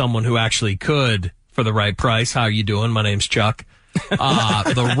hire someone who actually could for the right price. How you doing? My name's Chuck.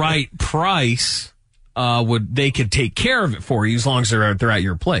 The right price, they could take care of it for you as long as they're at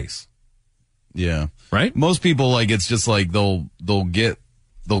your place. Yeah. Right? Most people, like, it's just like a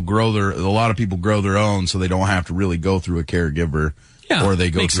lot of people grow their own, so they don't have to really go through a caregiver. Yeah, or they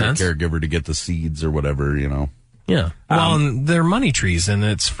go makes through sense. a caregiver to get the seeds or whatever, you know. Yeah. Well, and they're money trees, and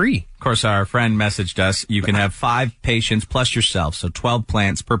it's free. Of course, our friend messaged us, you can have 5 patients plus yourself, so 12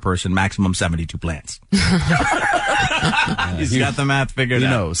 plants per person, maximum 72 plants. He's got the math figured out.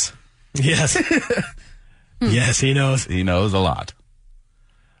 He knows. Yes. Yes, he knows. He knows a lot.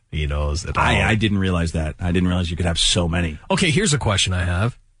 He knows it all. I didn't realize that. I didn't realize you could have so many. Okay, here's a question I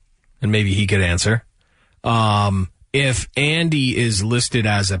have, and maybe he could answer. If Andy is listed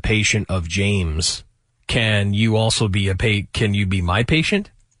as a patient of James, can you also be can you be my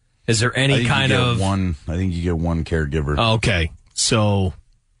patient? Is there any kind of I think you get one caregiver. Okay, so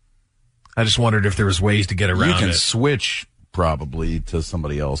I just wondered if there was ways to get around You can it. switch probably to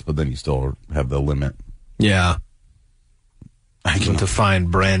somebody else, but then you still have the limit. Yeah. To find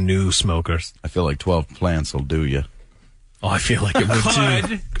brand new smokers. I feel like 12 plants will do you. Oh, I feel like it would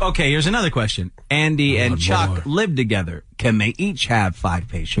too. Okay, here's another question. Andy and Chuck live together. Can they each have 5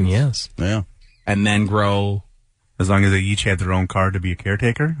 patients? Yes. Yeah. And then grow? As long as they each have their own card to be a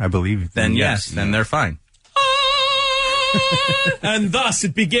caretaker, I believe. Then yes, then they're fine. And thus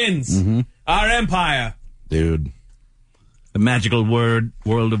it begins. Our empire. Dude. The magical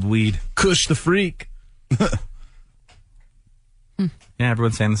world of weed. Kush the freak. Yeah,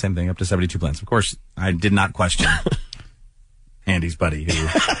 everyone's saying the same thing, up to 72 plants. Of course, I did not question Andy's buddy who...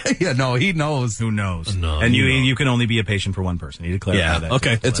 Yeah, no, he knows. Who knows? No, and you know. you can only be a patient for one person. You need to clarify that.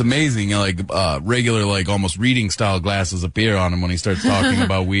 Okay. It's amazing, like regular, like almost reading style glasses appear on him when he starts talking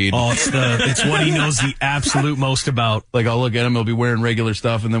about weed. Oh, it's what he knows the absolute most about. Like I'll look at him, he'll be wearing regular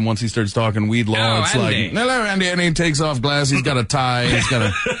stuff, and then once he starts talking weed law, it's Andy. like, hello, Andy, and he takes off glasses, he's got a tie, he's got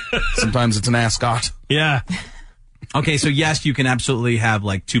a, sometimes it's an ascot. Yeah. Okay, so yes, you can absolutely have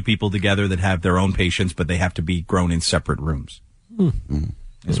like 2 people together that have their own patients, but they have to be grown in separate rooms.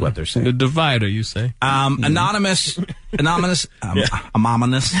 Is what they're saying. The divider, you say? Anonymous. Anonymous.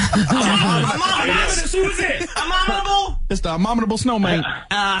 Anonymous. Who's it? Abominable. It's the abominable snowman.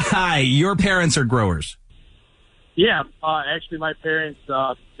 Hi, your parents are growers. Yeah, actually, my parents,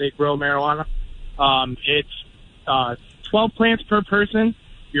 they grow marijuana. It's 12 plants per person.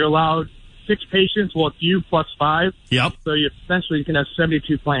 You're allowed 6 patients. Well, it's you plus 5. Yep. So you can have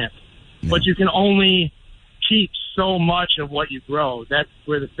 72 plants. Yeah. But you can only keep so much of what you grow. That's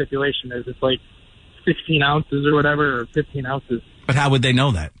where the stipulation is. It's like 16 ounces or whatever, or 15 ounces. But how would they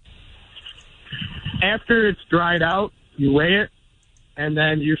know that? After it's dried out, you weigh it, and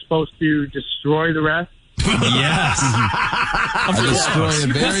then you're supposed to destroy the rest. Yes. I destroy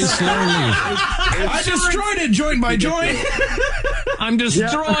it very slowly. I destroyed it joint by joint. I'm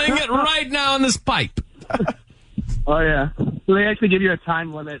destroying it right now in this pipe. Oh, yeah. So they actually give you a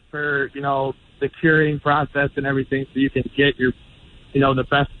time limit for, the curing process and everything so you can get your, the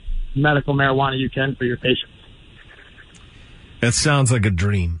best medical marijuana you can for your patients. That sounds like a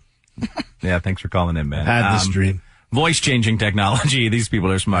dream. Yeah, thanks for calling in, man. Had this dream. Voice-changing technology. These people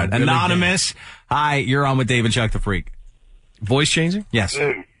are smart. Anonymous. Hi, you're on with Dave and Chuck the Freak. Voice-changing? Yes.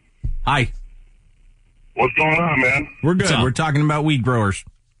 Hey. Hi. What's going on, man? We're good. We're talking about weed growers.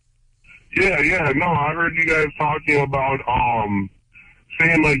 Yeah. No, I heard you guys talking about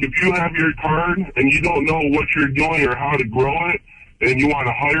saying, like, if you have your card and you don't know what you're doing or how to grow it, and you want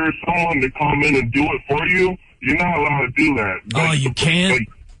to hire someone to come in and do it for you, you're not allowed to do that. Oh, you can't?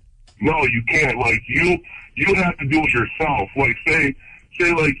 No, you can't. Like, you have to do it yourself. Like, say,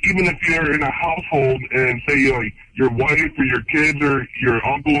 like, even if you're in a household and say, like, your wife or your kids or your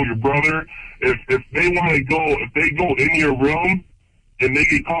uncle or your brother, if they want to go, if they go in your room and they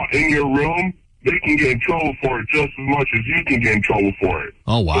get caught in your room, they can get in trouble for it just as much as you can get in trouble for it.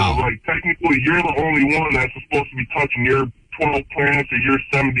 Oh, wow. So, like, technically, you're the only one that's supposed to be touching your 12 plants or your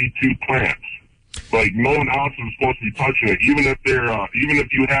 72 plants. Like, no one else is supposed to be touching it, even if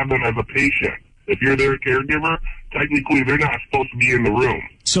you have them as a patient. If you're their caregiver, technically they're not supposed to be in the room.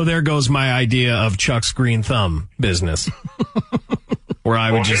 So there goes my idea of Chuck's green thumb business, where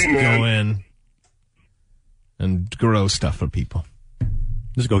I would just go in and grow stuff for people.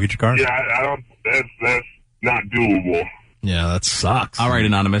 Just go get your card. Yeah, I don't. That's not doable. Yeah, that sucks. All right,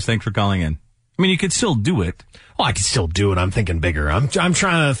 Anonymous, thanks for calling in. I mean, you could still do it. Well, I can still do it. I'm thinking bigger. I'm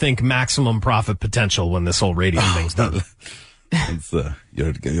trying to think maximum profit potential when this whole radio thing's done.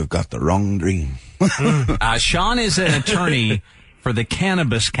 You've got the wrong dream. Sean is an attorney for the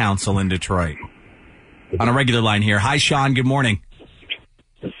Cannabis Council in Detroit. On a regular line here. Hi, Sean. Good morning.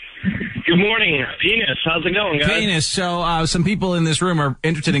 Good morning, Penis. How's it going, guys? Penis. So, some people in this room are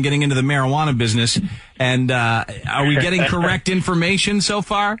interested in getting into the marijuana business, and are we getting correct information so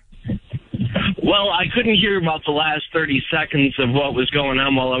far? Well, I couldn't hear about the last 30 seconds of what was going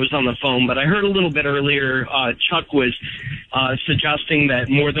on while I was on the phone, but I heard a little bit earlier Chuck was suggesting that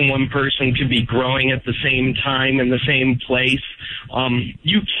more than one person could be growing at the same time in the same place.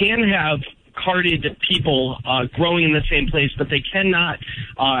 You can have carded people growing in the same place, but they cannot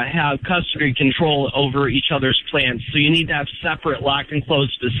have custody control over each other's plants. So you need to have separate locked and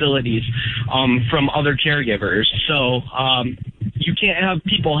closed facilities from other caregivers. So you can't have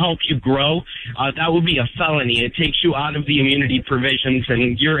people help you grow. That would be a felony. It takes you out of the immunity provisions,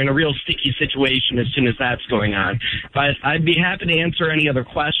 and you're in a real sticky situation as soon as that's going on. But I'd be happy to answer any other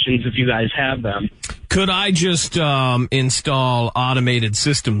questions if you guys have them. Could I just install automated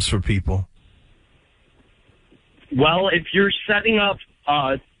systems for people? Well, if you're setting up,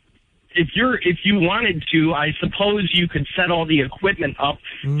 if you wanted to, I suppose you could set all the equipment up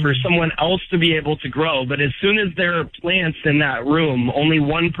for someone else to be able to grow. But as soon as there are plants in that room, only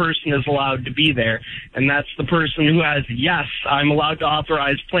one person is allowed to be there, and that's the person who has, yes, I'm allowed to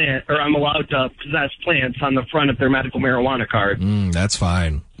authorize plant, or I'm allowed to possess plants on the front of their medical marijuana card. That's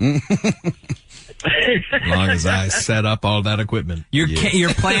fine. As long as I set up all that equipment.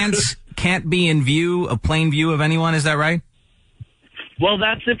 Your plants can't be in view, a plain view of anyone, is that right? Well,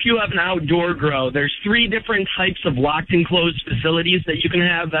 that's if you have an outdoor grow. There's 3 different types of locked and closed facilities that you can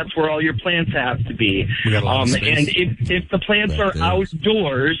have. That's where all your plants have to be. And if the plants are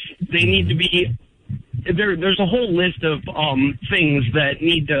outdoors, they need to be... There's a whole list of things that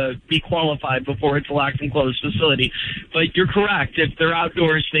need to be qualified before it's a locked and closed facility. But you're correct. If they're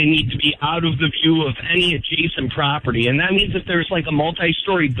outdoors, they need to be out of the view of any adjacent property. And that means if there's like a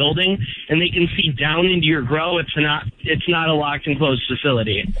multi-story building and they can see down into your grow, it's not a locked and closed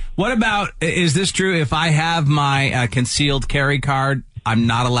facility. What about, is this true, if I have my concealed carry card, I'm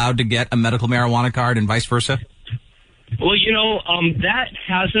not allowed to get a medical marijuana card and vice versa? Well, that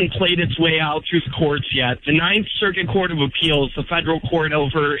hasn't played its way out through the courts yet. The Ninth Circuit Court of Appeals, the federal court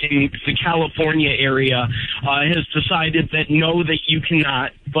over in the California area, has decided that no, that you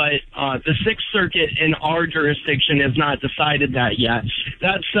cannot. But the Sixth Circuit in our jurisdiction has not decided that yet.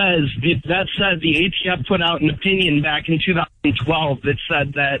 That said, the ATF put out an opinion back in 2012 that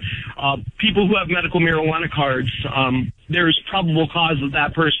said that people who have medical marijuana cards, there's probable cause that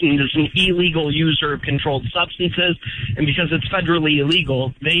that person is an illegal user of controlled substances, and because it's federally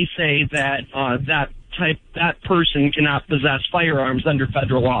illegal, they say that that person cannot possess firearms under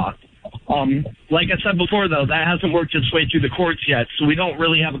federal law. Like I said before, though, that hasn't worked its way through the courts yet, so we don't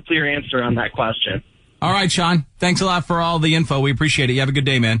really have a clear answer on that question. All right, Sean. Thanks a lot for all the info. We appreciate it. You have a good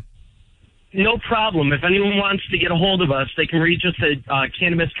day, man. No problem. If anyone wants to get a hold of us, they can reach us at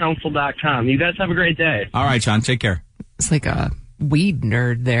cannabiscouncil.com. You guys have a great day. All right, Sean. Take care. It's like a weed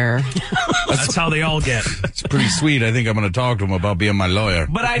nerd there. That's how they all get. It's pretty sweet. I think I'm going to talk to him about being my lawyer.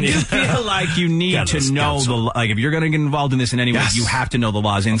 But I do feel like you need to know if you're going to get involved in this in any way, you have to know the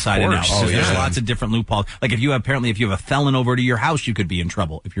laws inside and out. Oh, yeah. There's lots of different loopholes. Like if you have a felon over to your house, you could be in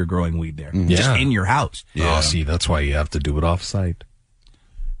trouble if you're growing weed there. Yeah. Just in your house. Yeah. Oh, see, that's why you have to do it off site.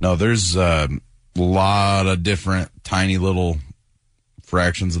 No, there's a lot of different tiny little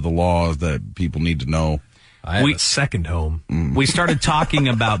fractions of the law that people need to know. I have a second home. We started talking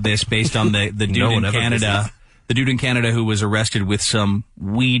about this based on the dude in Canada. The dude in Canada who was arrested with some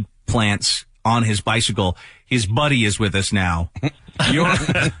weed plants on his bicycle. His buddy is with us now.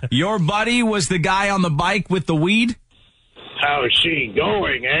 Your buddy was the guy on the bike with the weed? How's she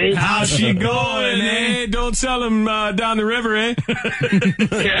going, eh? How's she going, eh? Don't sell him down the river, eh?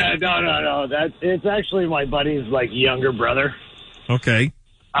 Yeah, no. It's actually my buddy's younger brother. Okay.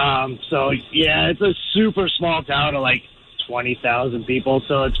 So yeah, it's a super small town of 20,000 people.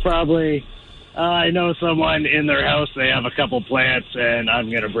 So it's probably, I know someone in their house, they have a couple plants, and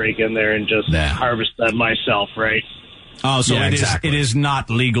I'm going to break in there and just harvest them myself, right? Oh, so it is not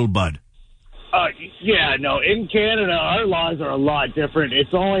legal, bud. Yeah, no, in Canada, our laws are a lot different.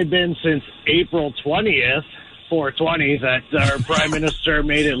 It's only been since April 20th, 420, that our Prime Minister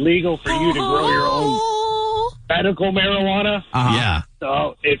made it legal for you to grow your own medical marijuana. Yeah.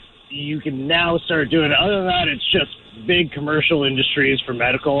 So if you can now start doing it. Other than that, it's just big commercial industries for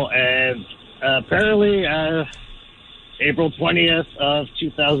medical. And apparently, April 20th of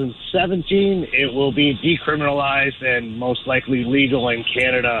 2017, it will be decriminalized and most likely legal in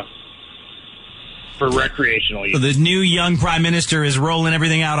Canada for recreational use. So the new young Prime Minister is rolling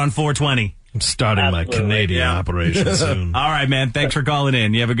everything out on 420. I'm starting my Canadian operation soon. All right, man. Thanks for calling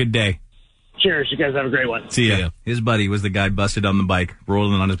in. You have a good day. Cheers. You guys have a great one. See ya. His buddy was the guy busted on the bike,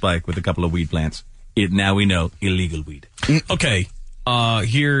 rolling on his bike with a couple of weed plants. Now we know, illegal weed. Okay.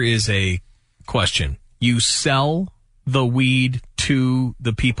 Here is a question. You sell the weed to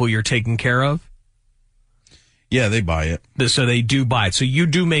the people you're taking care of? Yeah, they buy it. So they do buy it. So you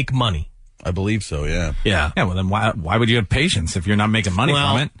do make money. I believe so, yeah. Yeah. Yeah, well then why would you have patience if you're not making money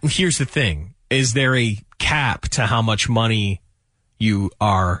from it? Here's the thing. Is there a cap to how much money you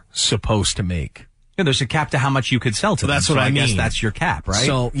are supposed to make? Yeah, there's a cap to how much you could sell to them. That's what I mean. I guess that's your cap, right?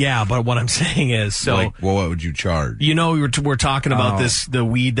 So, yeah, but what I'm saying is, what would you charge? You know, we're talking about the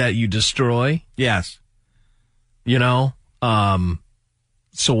weed that you destroy. Yes. You know?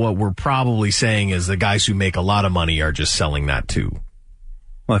 So what we're probably saying is the guys who make a lot of money are just selling that too.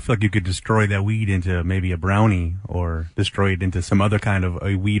 Well, I feel like you could destroy that weed into maybe a brownie or destroy it into some other kind of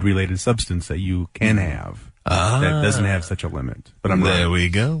a weed-related substance that you can have. That doesn't have such a limit. But there we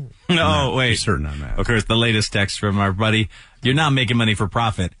go. No, wait. Certain on that. Of course, the latest text from our buddy, you're not making money for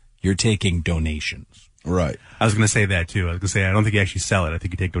profit. You're taking donations. Right. I was going to say that, too. I was going to say, I don't think you actually sell it. I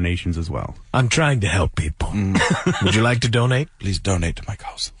think you take donations as well. I'm trying to help people. Would you like to donate? Please donate to my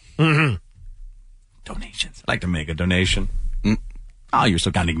cause. Mm-hmm. Donations. I'd like to make a donation. Oh, you're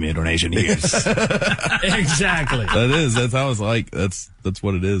so kind to give me a donation. Yes. Exactly. That's how it's like. That's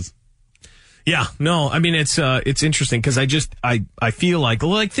what it is. Yeah, no, I mean, it's interesting because I feel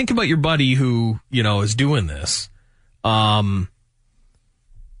like think about your buddy who, is doing this.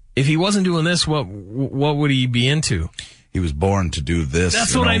 If he wasn't doing this, what would he be into? He was born to do this.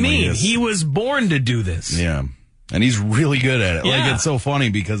 That's what I mean. He was born to do this. Yeah. And he's really good at it. Yeah. Like, it's so funny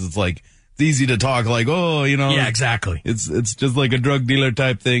because it's like, it's easy to talk like, Yeah, exactly. It's just like a drug dealer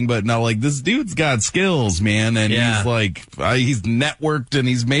type thing, but now like this dude's got skills, man, and he's like, he's networked and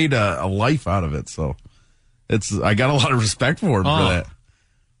he's made a life out of it. So I got a lot of respect for him for that.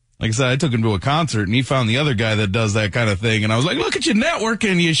 Like I said, I took him to a concert and he found the other guy that does that kind of thing. And I was like, look at you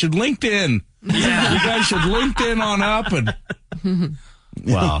networking. You should LinkedIn. Yeah. You guys should LinkedIn on up. And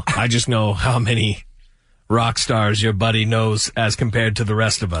wow. I just know how many rock stars your buddy knows as compared to the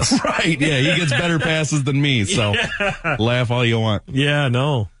rest of us. Right. Yeah. He gets better passes than me. So laugh all you want. Yeah,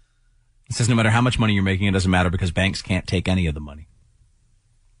 no. It says no matter how much money you're making, it doesn't matter because banks can't take any of the money.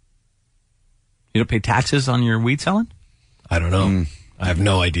 You don't pay taxes on your weed selling? I don't know. I have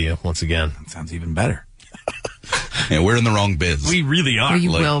no idea, once again. That sounds even better. Yeah, we're in the wrong biz. We really are. Or you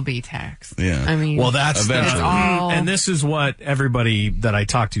will be taxed. Yeah. I mean, well, that's all. And this is what everybody that I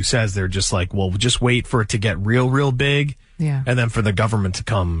talk to says. They're just like, well, just wait for it to get real big. Yeah. And then for the government to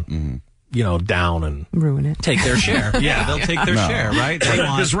come down and ruin it. Take their share. Yeah, they'll take their share, right?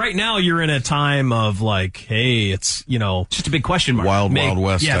 Because right now you're in a time of like, hey, it's, just a big question mark. Wild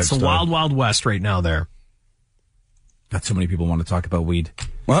West. Yeah, type it's the stuff. Wild West right now there. Got so many people want to talk about weed.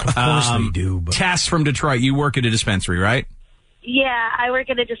 What? Of course they do. But. Tess from Detroit, you work at a dispensary, right? Yeah, I work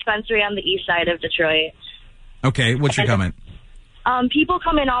at a dispensary on the east side of Detroit. Okay, what's your comment? People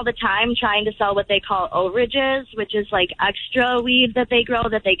come in all the time trying to sell what they call overages, which is like extra weed that they grow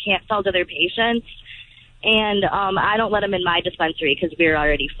that they can't sell to their patients. And I don't let them in my dispensary because we're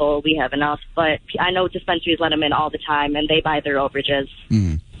already full. We have enough. But I know dispensaries let them in all the time, and they buy their overages.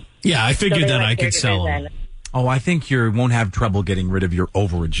 Mm. Yeah, I figured that I could sell them. Oh, I think you won't have trouble getting rid of your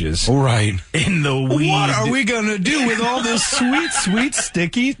overages. Right. In the weed. What are we going to do with all this sweet,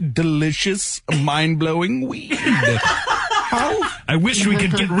 sticky, delicious, mind-blowing weed? How? I wish we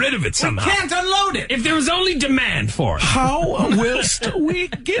could get rid of it somehow. We can't unload it. If there was only demand for it. How whilst we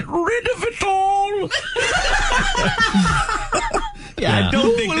get rid of it all? I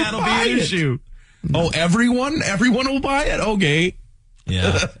don't think that'll be an issue. Oh, everyone? Everyone will buy it? Okay.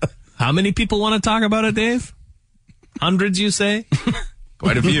 Yeah. How many people want to talk about it, Dave? Hundreds, you say?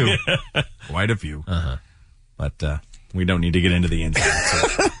 Quite a few. Quite a few. Uh-huh. But we don't need to get into the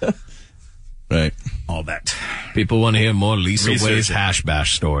inside. Right. All that. People want to hear more Lisa Way's hash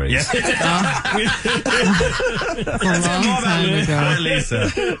bash stories. A long time ago.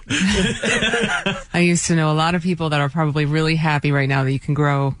 Lisa. I used to know a lot of people that are probably really happy right now that you can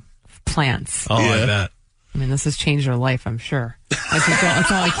grow plants. Oh, I bet. I mean, this has changed their life, I'm sure. That's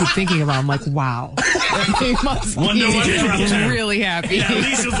all I keep thinking about. I'm like, wow. They must Wonder what they're up to. really happy. Yeah,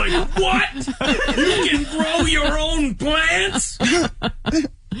 Lisa's like, what? You can grow your own plants? And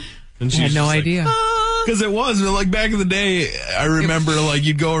I had no idea. Because it was, like, back in the day, I remember, like,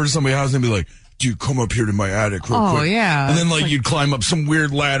 you'd go over to somebody's house and be like, dude, come up here to my attic real quick. Oh, yeah. And then, like, you'd climb up some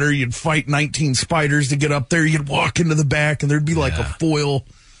weird ladder, you'd fight 19 spiders to get up there, you'd walk into the back, and there'd be, like, a foil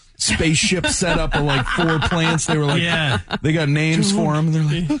spaceship set up of, like, 4 plants. They were like, they got names for them, and they're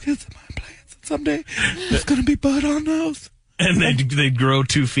like, look, it's my plants, and someday there's going to be bud on those. And they'd grow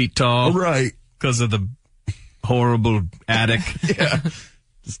 2 feet tall. Right. Because of the horrible attic. Yeah.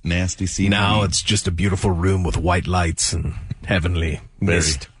 Just nasty scenery. Now it's just a beautiful room with white lights and heavenly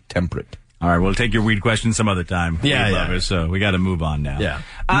mist. Temperate. All right, we'll take your weed question some other time. Yeah, Weed lovers, so we got to move on now. Yeah.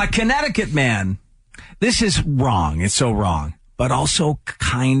 Connecticut man. This is wrong. It's so wrong, but also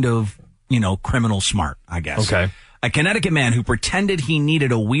kind of, criminal smart, I guess. Okay. A Connecticut man who pretended he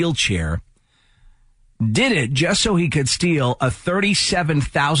needed a wheelchair did it just so he could steal a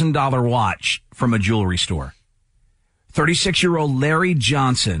 $37,000 watch from a jewelry store. 36-year-old Larry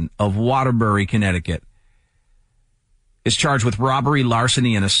Johnson of Waterbury, Connecticut, is charged with robbery,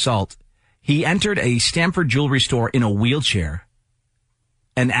 larceny, and assault. He entered a Stamford jewelry store in a wheelchair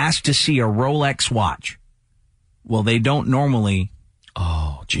and asked to see a Rolex watch. Well, they don't normally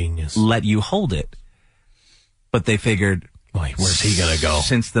genius, let you hold it. But they figured, where's he going to go?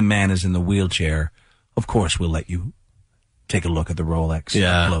 Since the man is in the wheelchair, of course we'll let you take a look at the Rolex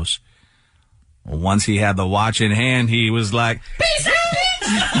up close. Well, once he had the watch in hand, he was like, peace out!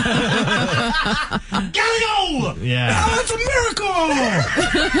 Gotta go! Yeah. Oh, it's a miracle!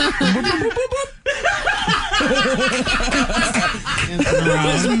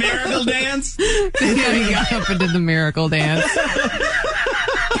 His miracle dance? Yeah, he got up and did the miracle dance.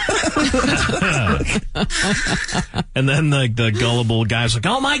 And then the gullible guy's like,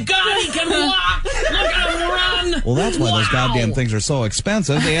 oh my God, he can walk! Look at him run! Well, that's why those goddamn things are so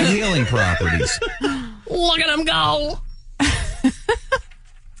expensive. They have healing properties. Look at him go!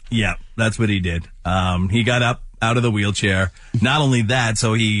 Yeah, that's what he did. He got up out of the wheelchair. Not only that,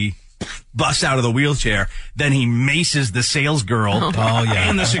 so he busts out of the wheelchair. Then he maces the sales girl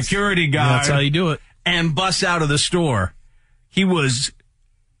and the security guard. That's how you do it. And busts out of the store. He was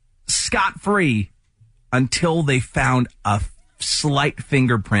scot-free until they found a slight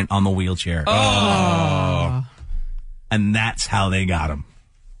fingerprint on the wheelchair. Oh. And that's how they got him.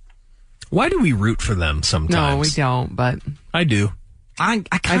 Why do we root for them sometimes? No, we don't, but I do. I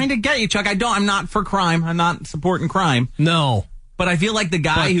kind of get you, Chuck. I'm not for crime. I'm not supporting crime. No. But I feel like the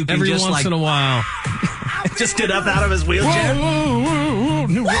guy who can every just once in a while just get up out of his wheelchair. Whoa,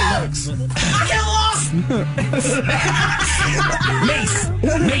 new Rolex. I get lost.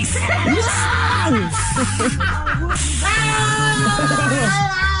 Mace.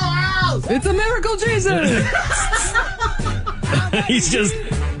 it's a miracle, Jason. He's just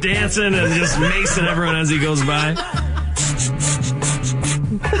dancing and just macing everyone as he goes by.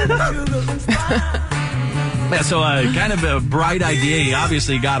 Yeah, so kind of a bright idea. He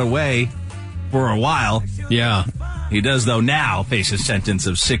obviously got away for a while. Yeah. He does, though, now face a sentence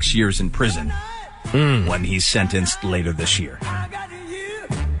of 6 years in prison when he's sentenced later this year.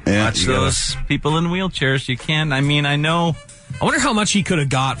 Yeah, Watch those people in wheelchairs. You can't. I mean, I know. I wonder how much he could have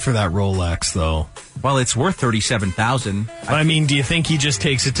got for that Rolex, though. Well, it's worth $37,000. I mean, do you think he just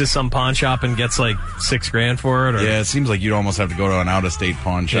takes it to some pawn shop and gets like $6,000 for it? Or? Yeah, it seems like you'd almost have to go to an out-of-state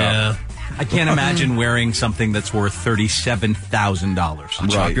pawn shop. Yeah. I can't imagine wearing something that's worth $37,000.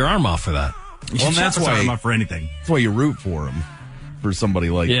 Chop your arm off for that. Well, that's why I'm up for anything. That's why you root for him, for somebody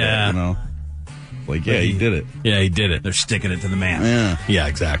like that, you know? Like, yeah, he did it. Yeah, he did it. They're sticking it to the man. Yeah,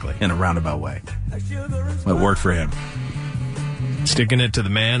 exactly. In a roundabout way. It worked for him. Sticking it to the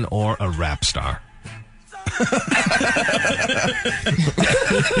man or a rap star.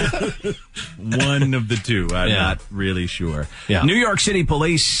 One of the two. I'm not really sure. Yeah. New York City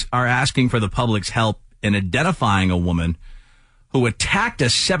police are asking for the public's help in identifying a woman who attacked a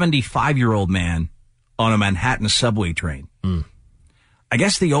 75-year-old man on a Manhattan subway train. I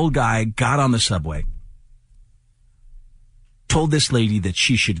guess the old guy got on the subway, told this lady that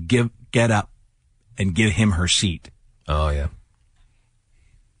she should get up and give him her seat. Oh, yeah.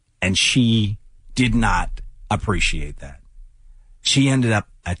 And she did not appreciate that. She ended up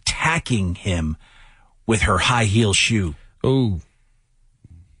attacking him with her high heel shoe. Ooh.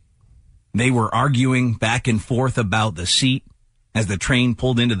 They were arguing back and forth about the seat as the train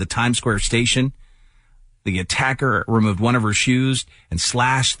pulled into the Times Square station. The attacker removed one of her shoes and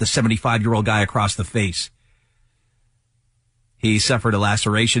slashed the 75-year-old guy across the face. He suffered a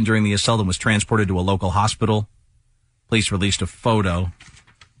laceration during the assault and was transported to a local hospital. Police released a photo,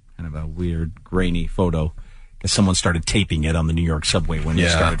 kind of a weird, grainy photo, because someone started taping it on the New York subway when they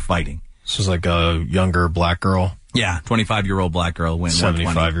started fighting. This was like a younger black girl. Yeah, 25-year-old black girl went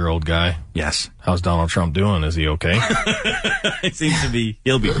 75-year-old guy. Yes. How's Donald Trump doing? Is he okay? It seems to be.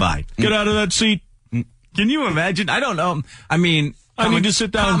 He'll be fine. Get out of that seat. Can you imagine? I don't know. I mean, I need to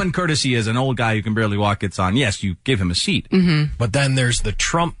sit down. Common courtesy as an old guy who can barely walk gets on. Yes, you give him a seat. Mm-hmm. But then there's the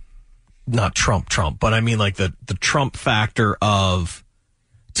not Trump, but I mean like the Trump factor of,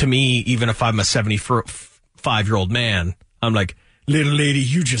 to me, even if I'm a 75-year-old man, I'm like, little lady,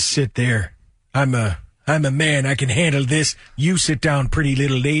 you just sit there. I'm a man. I can handle this. You sit down, pretty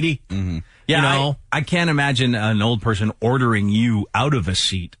little lady. Mm-hmm. Yeah, you know? I can't imagine an old person ordering you out of a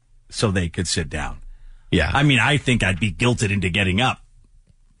seat so they could sit down. Yeah. I mean, I think I'd be guilted into getting up.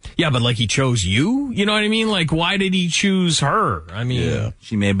 Yeah, but like he chose you? You know what I mean? Like, why did he choose her? I mean,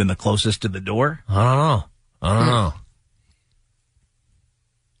 she may have been the closest to the door. I don't know.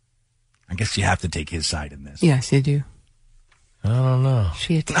 I guess you have to take his side in this. Yes, you do. I don't know.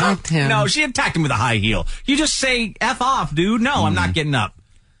 She attacked him. No, she attacked him with a high heel. You just say, F off, dude. No, I'm not getting up.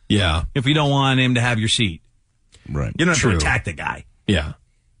 Yeah. If you don't want him to have your seat. Right. You don't have to attack the guy. Yeah.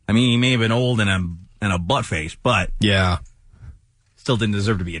 I mean, he may have been old and a butt face, but still didn't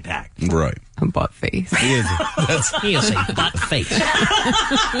deserve to be attacked. Right. A butt face. He is a butt face.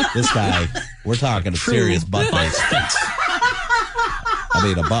 This guy, we're talking a serious butt face. I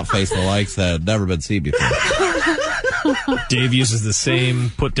mean, a butt face the likes that had never been seen before. Dave uses the same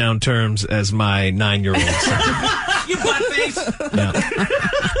put-down terms as my 9-year-old son. You butt face! Yeah.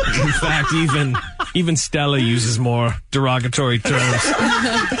 In fact, even Stella uses more derogatory terms.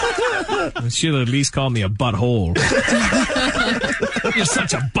 She'll at least call me a butthole. You're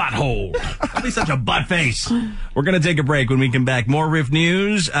such a butthole. Don't be such a butt face. We're going to take a break. When we come back, more Riff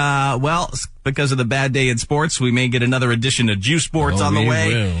News. Well, because of the bad day in sports, we may get another edition of Juice Sports on the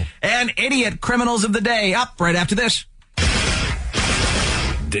way. Will. And Idiot Criminals of the Day up right after this.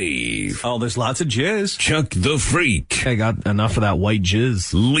 Dave. Oh, there's lots of jizz. Chuck the Freak. I got enough of that white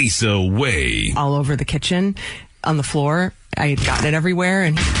jizz. Lisa Way. All over the kitchen, on the floor. I had gotten it everywhere.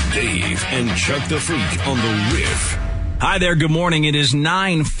 And Dave and Chuck the Freak on the Riff. Hi there, good morning. It is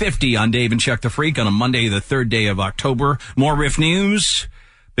 9:50 on Dave and Chuck the Freak on a Monday, the 3rd day of October. More Riff News.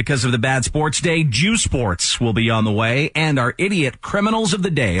 Because of the bad sports day, Juice Sports will be on the way, and our Idiot Criminals of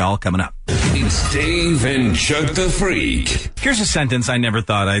the Day all coming up. It's Dave and Chuck the Freak. Here's a sentence I never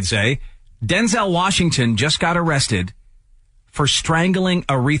thought I'd say. Denzel Washington just got arrested for strangling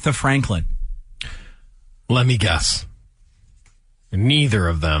Aretha Franklin. Let me guess. Neither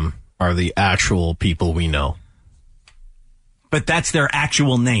of them are the actual people we know. But that's their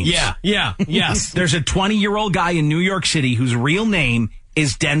actual names. Yes. There's a 20-year-old guy in New York City whose real name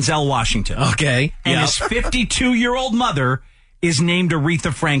is Denzel Washington. Okay. And his 52-year-old mother is named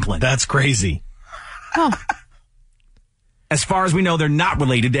Aretha Franklin. That's crazy. Oh. As far as we know, they're not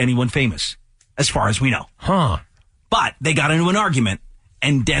related to anyone famous. As far as we know. Huh. But they got into an argument,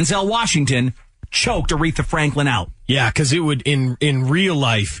 and Denzel Washington choked Aretha Franklin out. Yeah, because it would, in real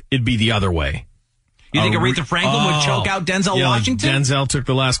life, it'd be the other way. You think Aretha Franklin would choke out Denzel Washington? Like Denzel took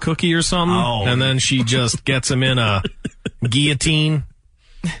the last cookie or something, and then she just gets him in a guillotine.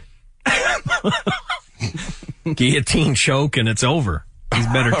 Guillotine choke, and it's over. He's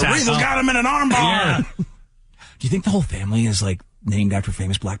better tap Aretha's got him in an armbar. Yeah. Do you think the whole family is like named after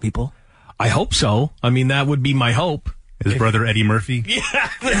famous black people? I hope so. I mean, that would be my hope. His brother Eddie Murphy. Yeah,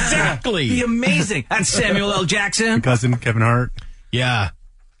 exactly. Be amazing. That's Samuel L. Jackson. Cousin Kevin Hart. Yeah.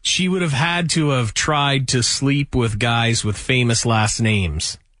 She would have had to have tried to sleep with guys with famous last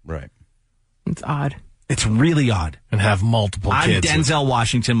names. Right. It's odd. It's really odd. And have multiple kids. I'm Denzel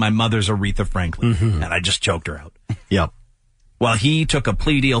Washington. My mother's Aretha Franklin. And I just choked her out. Yep. Well, he took a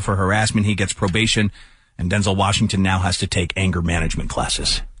plea deal for harassment. He gets probation. And Denzel Washington now has to take anger management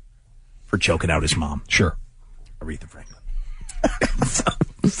classes for choking out his mom. Sure. Aretha Franklin.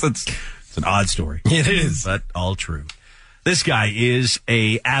 It's an odd story. It is. But all true. This guy is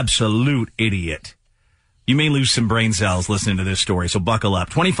a absolute idiot. You may lose some brain cells listening to this story, so buckle up.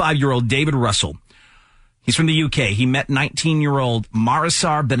 25-year-old David Russell. He's from the UK. He met 19-year-old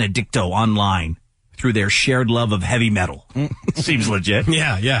Marisar Benedicto online through their shared love of heavy metal. Seems legit.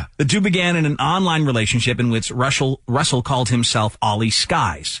 Yeah. The two began in an online relationship in which Russell called himself Ollie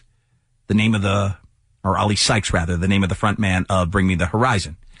Skies, Ollie Sykes, rather, the name of the front man of Bring Me the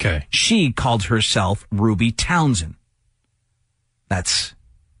Horizon. Okay. She called herself Ruby Townsend. That's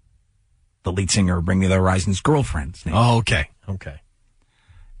the lead singer of Bring Me the Horizon's girlfriend's name. Oh, okay.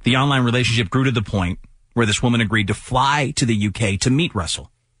 The online relationship grew to the point where this woman agreed to fly to the UK to meet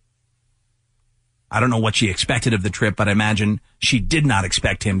Russell. I don't know what she expected of the trip, but I imagine she did not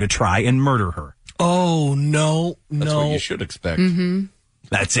expect him to try and murder her. Oh, no. That's what you should expect. Mm-hmm.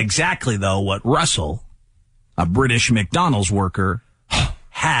 That's exactly, though, what Russell, a British McDonald's worker,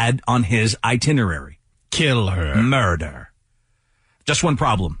 had on his itinerary. Kill her. Murder. Just one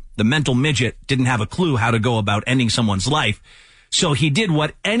problem. The mental midget didn't have a clue how to go about ending someone's life, so he did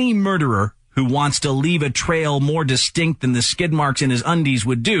what any murderer who wants to leave a trail more distinct than the skid marks in his undies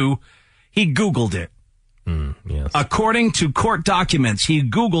would do. He Googled it. Yes. According to court documents, he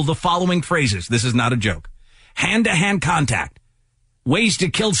Googled the following phrases. This is not a joke. Hand-to-hand contact. Ways to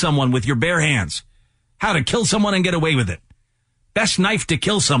kill someone with your bare hands. How to kill someone and get away with it. Best knife to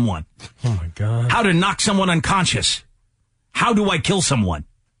kill someone. Oh, my God. How to knock someone unconscious. How do I kill someone?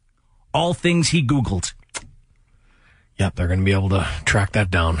 All things he Googled. Yep, they're going to be able to track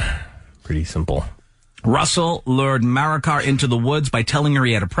that down. Pretty simple. Russell lured Marikar into the woods by telling her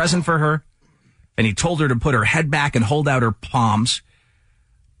he had a present for her, and he told her to put her head back and hold out her palms.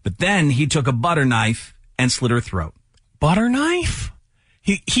 But then he took a butter knife and slit her throat. Butter knife?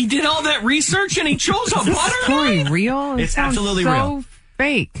 He did all that research and he chose a butter knife? Story real? It's absolutely so real.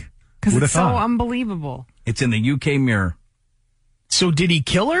 Fake. Because Who'da it's so thought? unbelievable. It's in the UK Mirror. So did he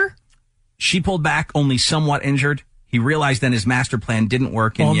kill her? She pulled back, only somewhat injured. He realized then his master plan didn't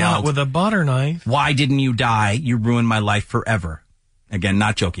work and Well, yelled, not with a butter knife. "Why didn't you die? You ruined my life forever." Again,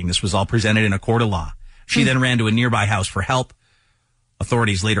 not joking. This was all presented in a court of law. She then ran to a nearby house for help.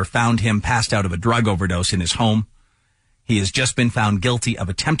 Authorities later found him passed out of a drug overdose in his home. He has just been found guilty of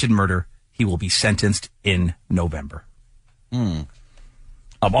attempted murder. He will be sentenced in November.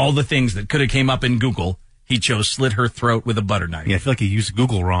 Of all the things that could have came up in Google, he chose slit her throat with a butter knife. Yeah, I feel like you used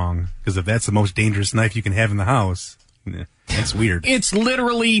Google wrong, because if that's the most dangerous knife you can have in the house, that's weird. It's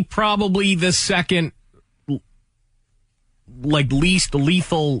literally probably the second, least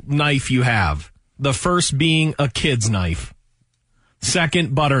lethal knife you have. The first being a kid's knife.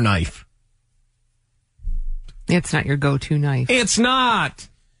 Second, butter knife. It's not your go-to knife. It's not.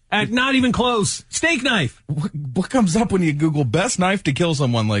 Not even close. Steak knife. What comes up when you Google best knife to kill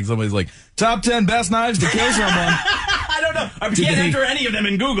someone? Like somebody's like, top 10 best knives to kill someone. I don't know. I can't enter any of them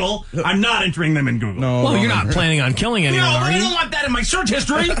in Google. I'm not entering them in Google. No, Well, you're not planning on killing anyone, No, are I you? don't want that in my search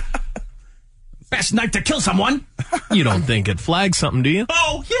history. Best knife to kill someone. You don't think it flags something, do you?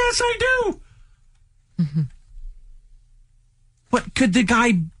 Oh, yes, I do. What, could the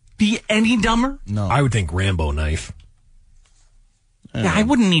guy be any dumber? No. I would think Rambo knife. Yeah, I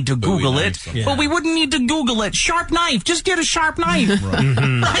wouldn't need to Google it. knife, But we wouldn't need to Google it. Sharp knife. Just get a sharp knife.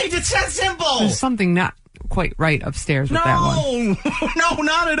 Right? It's that simple. There's something not quite right upstairs with that one. No,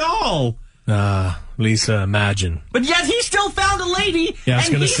 not at all. Lisa, imagine. But yet he still found a lady, Yeah, I was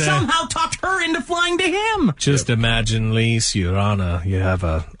and gonna he say. somehow talked her into flying to him. Just imagine, Lise, you have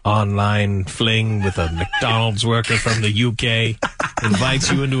a online fling with a McDonald's worker from the UK,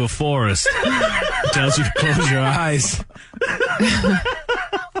 invites you into a forest, tells you to close your eyes.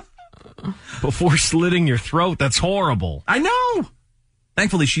 Before slitting your throat, that's horrible. I know.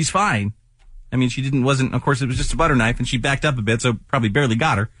 Thankfully, she's fine. I mean, of course, it was just a butter knife, and she backed up a bit, so probably barely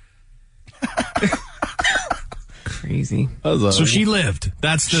got her. crazy. So she lived.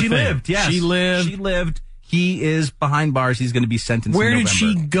 That's the thing. She lived, yes. She lived. She lived. He is behind bars. He's going to be sentenced Where in did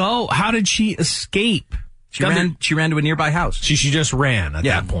November. she go? How did she escape? She ran to a nearby house. She just ran at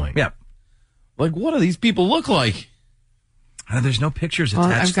that point. Yeah. Like, what do these people look like? There's no pictures Well,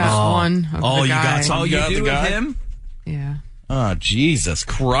 attached. I've got one of the you guy. got some. Oh, you do of him? Yeah. Oh, Jesus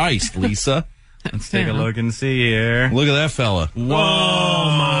Christ, Lisa. Let's take a look and see here. Look at that fella. Whoa,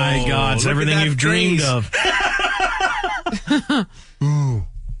 my God. It's look everything at that you've dreamed face. of. Ooh.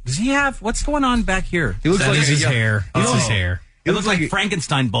 Does he have, what's going on back here? He looks That like is his hair. That's his hair. It looks like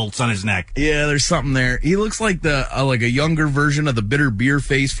Frankenstein bolts on his neck. Yeah, there's something there. He looks like like a younger version of the bitter beer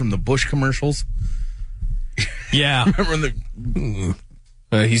face from the Bush commercials. Yeah. Remember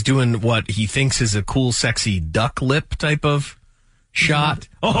he's doing what he thinks is a cool, sexy duck lip type of shot.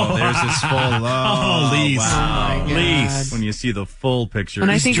 Oh, there's his full. Oh, Lise. Wow. Oh, my Lise. God. When you see the full picture. When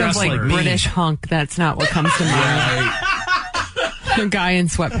I He's think of dressed like me. British hunk, that's not what comes to mind. A guy in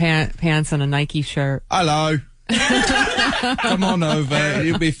sweatpants and a Nike shirt. Hello. Come on over.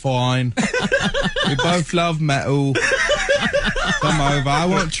 You'll be fine. We both love metal. Come over. I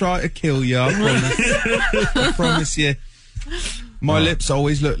won't try to kill you. I promise. I promise you. My lips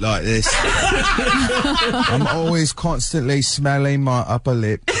always look like this. I'm always constantly smelling my upper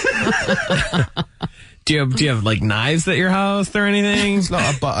lip. Do you have like knives at your house or anything? It's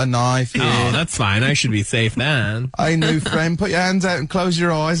like a butter knife. Yeah. Oh, that's fine. I should be safe then. Hey, new friend, put your hands out and close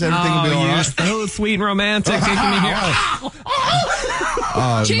your eyes. Everything will be all you're right. so sweet and romantic taking me here.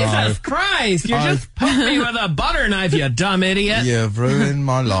 Oh, Jesus no. Christ, you just poked me with a butter knife, you dumb idiot. You've ruined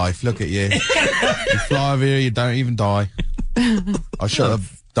my life. Look at you. You fly over here, you don't even die. I should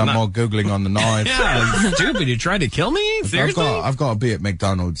have done more Googling on the knives. Yeah, stupid. You tried to kill me? Seriously? I've got to be at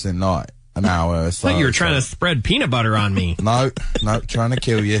McDonald's in like an hour or so. I thought you were trying to spread peanut butter on me. No, trying to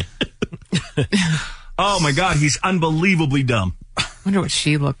kill you. Oh, my God. He's unbelievably dumb. Wonder what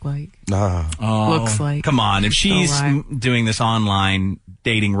she looked like. Oh, Looks like. Come on. If she's alive. doing this online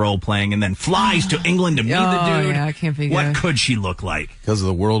dating role playing and then flies to England to meet the dude, yeah, it can't be what good. could she look like? Because of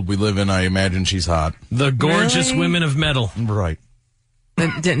the world we live in, I imagine she's hot. The gorgeous Really? women of metal. Right.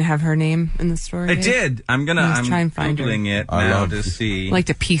 It didn't have her name in the story. It did. I'm try and find her. Googling it I now love to it. see. I'd like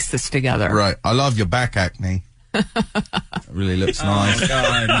to piece this together. Right. I love your back acne. It really looks nice. Oh,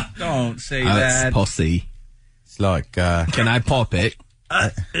 God. Don't say that. Pussy. It's like, Can I pop it?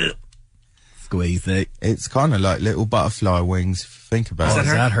 Squeeze it. it's kind of like little butterfly wings. Think about it.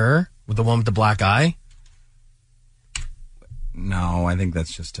 Is that her? With the one with the black eye? No, I think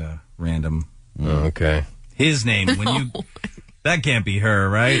that's just a random. Oh, okay. His name. When you. That can't be her,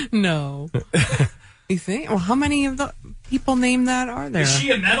 right? No. You think? Well, how many of the people named that are there? Is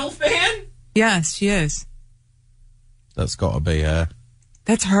she a metal fan? Yes, she is. That's got to be her.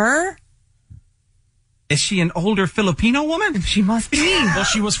 That's her? Is she an older Filipino woman? She must be. Well,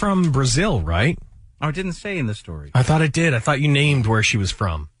 she was from Brazil, right? Oh, it didn't say in the story. I thought it did. I thought you named where she was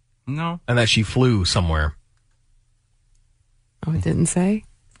from. No. And that she flew somewhere. Oh, it didn't say?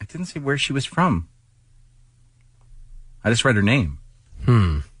 It didn't say where she was from. I just read her name.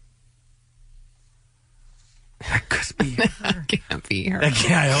 That could be her. Can't be her.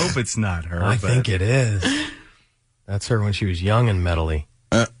 Yeah, I hope it's not her. I but- think it is. That's her when she was young and metally.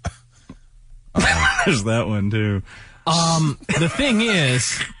 There's that one, too. The thing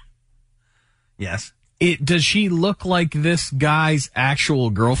is, Yes. does she look like this guy's actual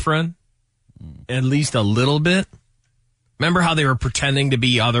girlfriend? At least a little bit? Remember how they were pretending to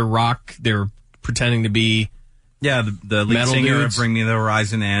be other rock? They were pretending to be... Yeah, the lead Metal singer dudes? of Bring Me the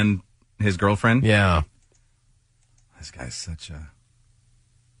Horizon and his girlfriend. Yeah. This guy's such a...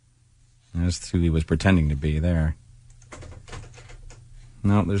 That's who he was pretending to be there.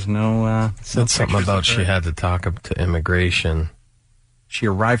 No, there's no... Said something about she had to talk up to immigration. She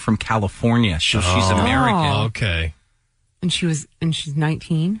arrived from California, so she's American. Okay. And she's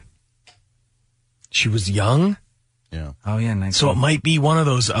 19? She was young? Yeah. Oh, yeah, nice. So it might be one of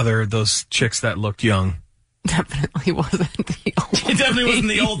those chicks that looked young. Definitely wasn't the old It definitely wasn't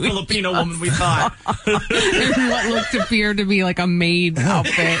the old Filipino woman we thought. what looked appear to be like a maid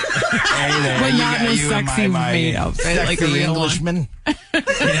outfit. But not in a sexy maid outfit like a real Englishman.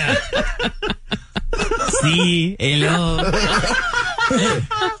 Yeah. See, hello.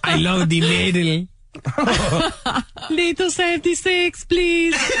 I love the medal. Little 76,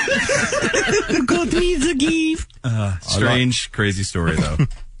 please. Got me the gift. Strange, crazy story, though.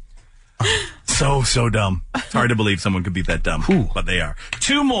 So dumb. It's hard to believe someone could be that dumb, but they are.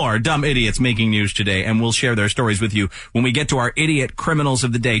 Two more dumb idiots making news today, and we'll share their stories with you when we get to our idiot criminals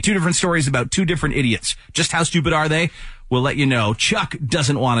of the day. Two different stories about two different idiots. Just how stupid are they? We'll let you know. Chuck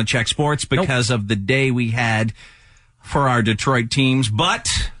doesn't want to check sports because of the day we had for our Detroit teams,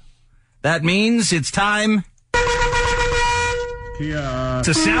 but that means it's time to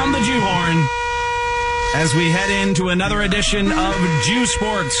sound the Jew horn as we head into another edition of Jew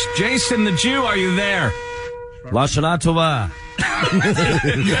Sports. Jason the Jew, are you there? Lashana Tova.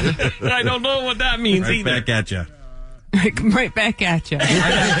 I don't know what that means Right either. back at you. Right back at you.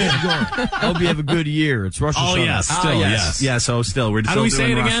 Hope you have a good year. It's Rosh Hashanah. Oh, yes. Still, yes. Yeah, so still. We're How still do we say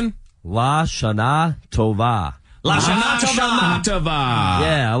it doing again? Lashana Tova. Lashana Tova.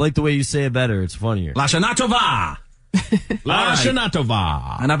 Yeah, I like the way you say it better. It's funnier. Lashana Tova. Lashana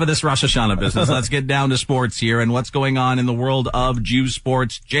Tova. Enough of this Rosh Hashanah business. Let's get down to sports here and what's going on in the world of Jew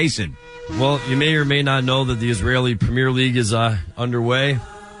sports. Jason. Well, you may or may not know that the Israeli Premier League is underway.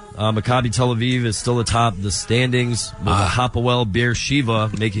 Maccabi Tel Aviv is still atop the standings with Hapoel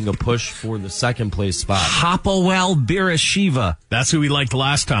Beersheva making a push for the second place spot. Hapoel Beersheva. That's who we liked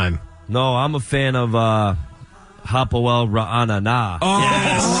last time. No, I'm a fan of Hapoel Ra'anana. Oh,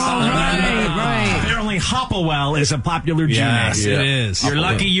 yes. Right. Apparently Hapoel is a popular Jew name. Yes, it is. You're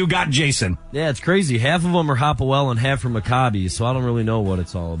lucky you got Jason. Yeah, it's crazy. Half of them are Hapoel and half are Maccabi, so I don't really know what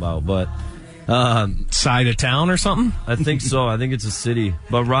it's all about, but... side of town or something? I think so. I think it's a city.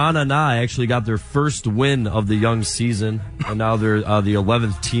 But Ra'anana actually got their first win of the young season, and now they're the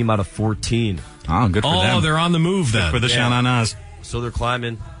 11th team out of 14. Oh, good for them. Oh, they're on the move then. Good for the Shananas. So they're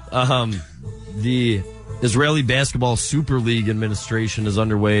climbing. The Israeli Basketball Super League administration is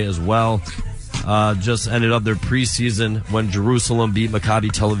underway as well. Just ended up their preseason when Jerusalem beat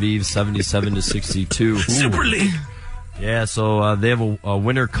Maccabi Tel Aviv 77-62. Super League. Yeah, so they have a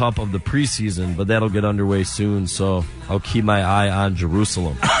Winter Cup of the preseason, but that'll get underway soon, so I'll keep my eye on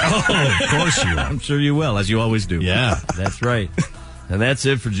Jerusalem. Oh, of course you will. I'm sure you will, as you always do. Yeah. That's right. And that's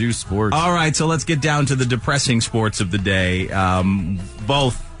it for Jew Sports. All right, so let's get down to the depressing sports of the day.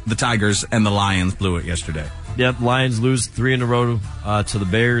 Both the Tigers and the Lions blew it yesterday. Yep, Lions lose 3 in a row to the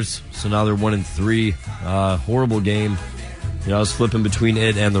Bears, so now they're 1-3. Horrible game. You know, I was flipping between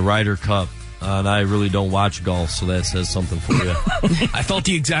it and the Ryder Cup. And I really don't watch golf, so that says something for you. I felt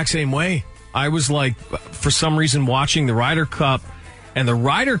the exact same way. I was like, for some reason, watching the Ryder Cup, and the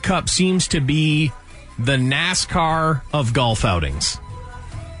Ryder Cup seems to be the NASCAR of golf outings.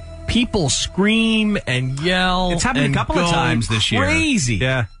 People scream and yell. It's happened a couple of times this year. Crazy.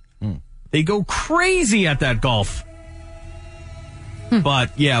 Yeah. They go crazy at that golf.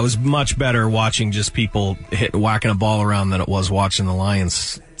 But, yeah, it was much better watching just people whacking a ball around than it was watching the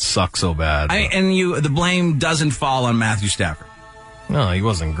Lions suck so bad. The blame doesn't fall on Matthew Stafford. No, he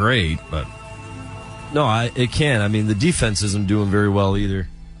wasn't great, but... No, it can't. I mean, the defense isn't doing very well either.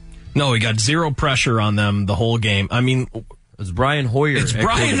 No, he got zero pressure on them the whole game. I mean... It's Brian Hoyer. It's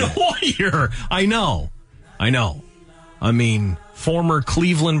Brian Hoyer. I know. I mean, former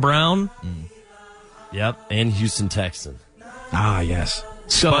Cleveland Brown. Yep, and Houston Texan. Ah, yes.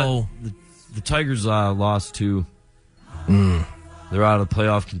 So... But the Tigers lost to... They're out of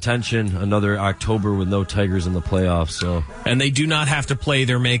playoff contention. Another October with no Tigers in the playoffs. So, and they do not have to play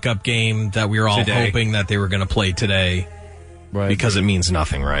their makeup game that we were all hoping that they were going to play today, right? Because it means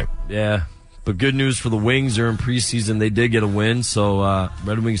nothing, right? Yeah, but good news for the Wings. They're in preseason. They did get a win, so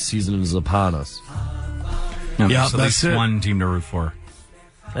Red Wings season is upon us. Yeah, so that's one team to root for.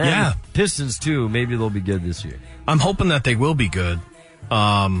 And yeah, Pistons too. Maybe they'll be good this year. I'm hoping that they will be good.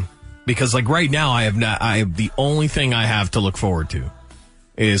 Because like right now, I have the only thing I have to look forward to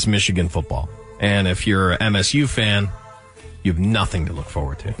is Michigan football. And if you're an MSU fan, you have nothing to look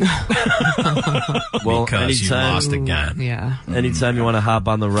forward to. Well, because you lost again. Yeah. Anytime you want to hop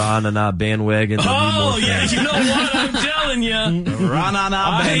on the Ra'anana bandwagon. Oh, yeah, you know what? I'm telling you.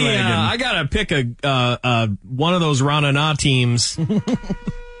 Ra'anana bandwagon. I got to pick one of those Ra'anana teams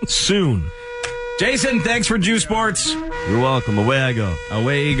soon. Jason, thanks for Jew Sports. You're welcome. Away I go.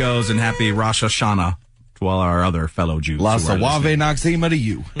 Away he goes, and happy Rosh Hashanah to all our other fellow Jews. La Sawave Noxima to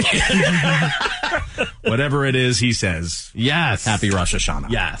you. Whatever it is he says. Yes. Happy Rosh Hashanah.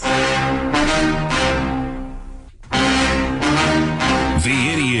 Yes. The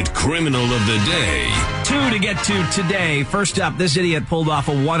idiot criminal of the day. 2 to get to today. First up, this idiot pulled off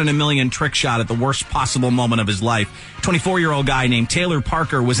a 1 in a million trick shot at the worst possible moment of his life. 24-year-old guy named Taylor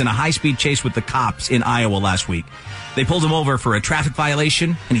Parker was in a high-speed chase with the cops in Iowa last week. They pulled him over for a traffic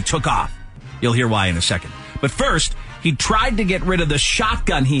violation, and he took off. You'll hear why in a second. But first, he tried to get rid of the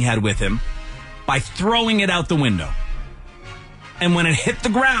shotgun he had with him by throwing it out the window. And when it hit the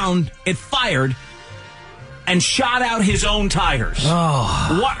ground, it fired and shot out his own tires.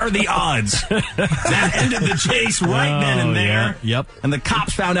 Oh. What are the odds? That ended the chase right then and there. Yeah. Yep. And the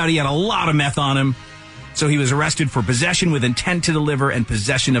cops found out he had a lot of meth on him. So he was arrested for possession with intent to deliver and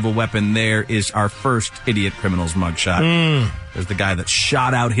possession of a weapon. There is our first idiot criminal's mugshot. There's the guy that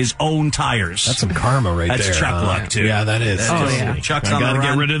shot out his own tires. That's some karma right there. That's Chuck luck, too. Yeah, that is. Chuck's I on the gotta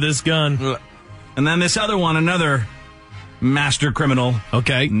run. get rid of this gun. And then this other one, another master criminal.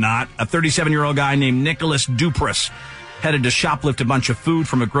 Okay. Not a 37-year-old guy named Nicholas Dupress headed to shoplift a bunch of food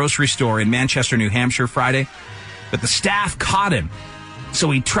from a grocery store in Manchester, New Hampshire Friday. But the staff caught him. So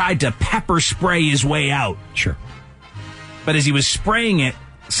he tried to pepper spray his way out. Sure. But as he was spraying it,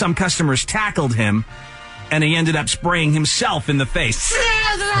 some customers tackled him, and he ended up spraying himself in the face.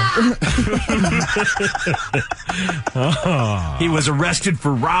 He was arrested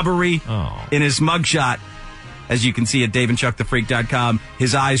for robbery. In his mugshot, as you can see at DaveandChuckTheFreak.com,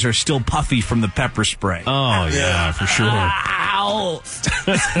 his eyes are still puffy from the pepper spray. Oh, yeah, for sure. Ow!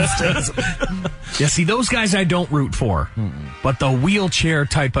 Yeah, see, those guys I don't root for. But the wheelchair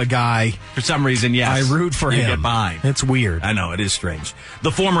type of guy, for some reason, yes. I root for You him. get behind. It's weird. I know, it is strange.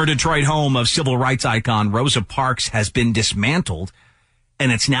 The former Detroit home of civil rights icon Rosa Parks has been dismantled,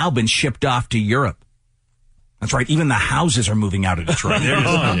 and it's now been shipped off to Europe. That's right. Even the houses are moving out of Detroit. They're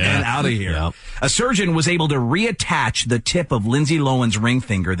just getting out of here. Yep. A surgeon was able to reattach the tip of Lindsay Lohan's ring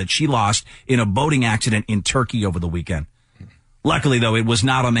finger that she lost in a boating accident in Turkey over the weekend. Luckily, though, it was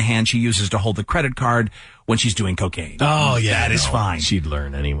not on the hand she uses to hold the credit card when she's doing cocaine. Oh, yeah. That is fine. She'd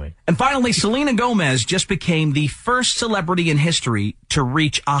learn anyway. And finally, Selena Gomez just became the first celebrity in history to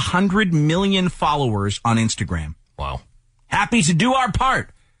reach 100 million followers on Instagram. Wow. Happy to do our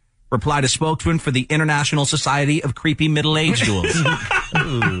part, replied a spokesman for the International Society of Creepy Middle-Aged Duels.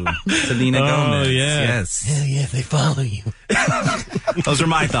 Selena Gomez. Yeah. Yes. Hell yeah, they follow you. Those are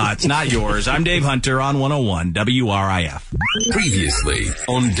my thoughts, not yours. I'm Dave Hunter on 101 WRIF. Previously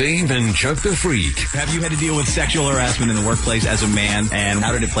on Dave and Chuck the Freak. Have you had to deal with sexual harassment in the workplace as a man? And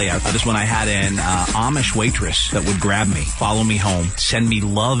how did it play out? This one, I had an Amish waitress that would grab me, follow me home, send me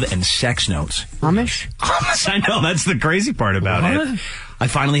love and sex notes. Amish? I know, that's the crazy part about it. I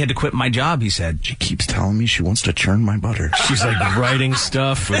finally had to quit my job, he said. She keeps telling me she wants to churn my butter. She's like writing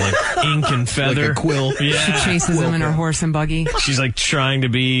stuff with like ink and feather. Like a quill. Yeah. She chases him in her horse and buggy. She's like trying to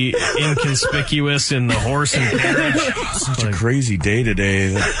be inconspicuous in the horse and carriage. Such a crazy day today.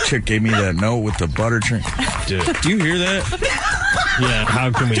 That chick gave me that note with the butter churn. Dude. Do you hear that? Yeah, how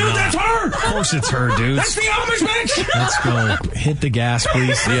can we Dude, not? that's her! Of course it's her, dude. That's the Amish bitch! Let's go. Hit the gas,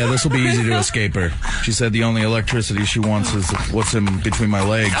 please. Yeah, this will be easy to escape her. She said the only electricity she wants is what's in between my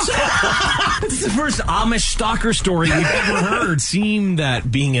legs. This is the first Amish stalker story we've ever heard. Seemed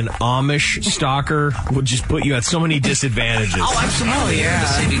that being an Amish stalker would just put you at so many disadvantages. Oh, absolutely, yeah.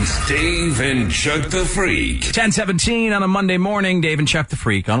 It's Dave and Chuck the Freak. 10:17 on a Monday morning. Dave and Chuck the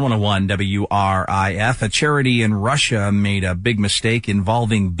Freak on 101 WRIF. A charity in Russia made a big mistake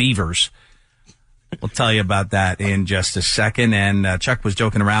involving beavers. We'll tell you about that in just a second. And Chuck was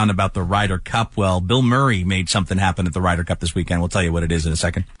joking around about the Ryder Cup. Well, Bill Murray made something happen at the Ryder Cup this weekend. We'll tell you what it is in a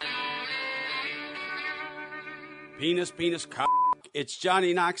second. Penis, cock. It's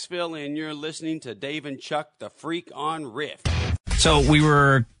Johnny Knoxville, and you're listening to Dave and Chuck, the Freak on Riff. So we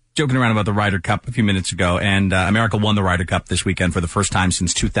were joking around about the Ryder Cup a few minutes ago, and America won the Ryder Cup this weekend for the first time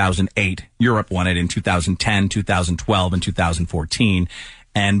since 2008. Europe won it in 2010, 2012, and 2014.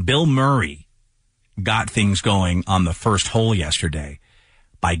 And Bill Murray got things going on the first hole yesterday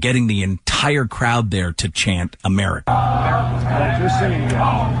by getting the entire crowd there to chant America. You're singing it.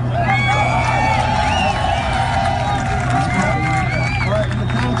 All right, the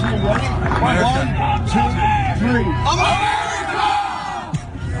count to you, ready? 1, 2, 3. America!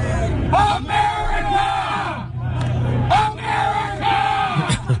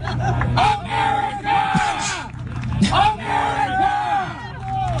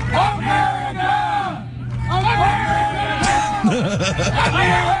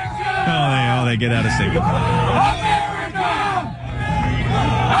 Oh, they get out of sync.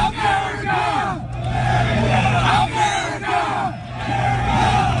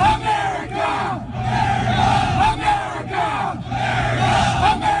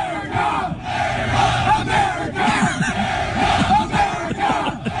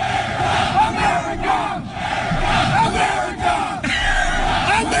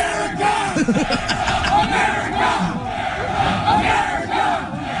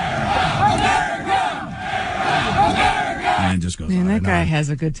 Man, that guy has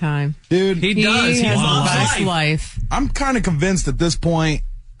a good time. Dude, he does. He has the best life. I'm kind of convinced at this point.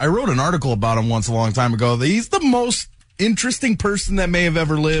 I wrote an article about him once a long time ago that he's the most interesting person that may have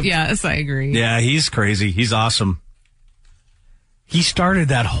ever lived. Yes, I agree. Yeah, he's crazy. He's awesome. He started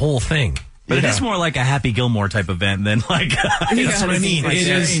that whole thing. But it is more like a Happy Gilmore type event than like. That's what I mean. It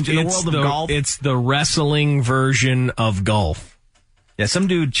is in the world of golf. It's the wrestling version of golf. Yeah, some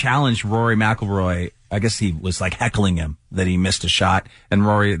dude challenged Rory McIlroy. I guess he was like heckling him that he missed a shot, and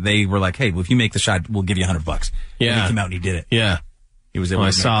Rory, they were like, "Hey, well, if you make the shot, we'll give you $100." Yeah, and he came out and he did it. Yeah, he was able to I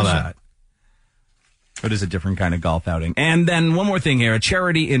make saw the that. shot. It is a different kind of golf outing. And then one more thing here: a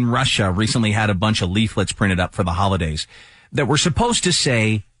charity in Russia recently had a bunch of leaflets printed up for the holidays that were supposed to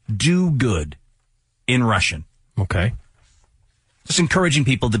say "Do good" in Russian. Okay. Just encouraging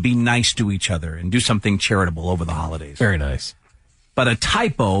people to be nice to each other and do something charitable over the holidays. Very nice. But a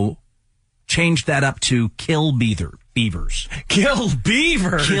typo changed that up to kill beavers. Kill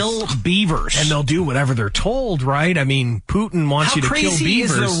beavers? Kill beavers. And they'll do whatever they're told, right? I mean, Putin wants you to kill beavers. How crazy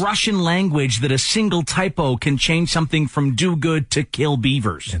is the Russian language that a single typo can change something from do good to kill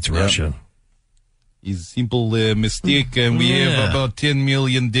beavers? It's Russian. It's simple mistake, and we have about 10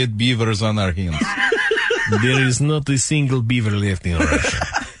 million dead beavers on our hands. There is not a single beaver left in Russia.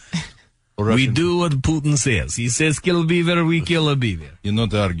 We do what Putin says. He says kill a beaver, we kill a beaver. You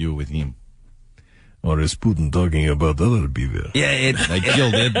not argue with him. Or is Putin talking about other beaver? Yeah, I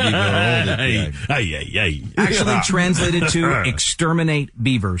killed that beaver all the time. Actually translated to exterminate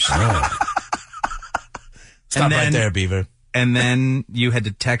beavers. Stop right there, beaver. And then you had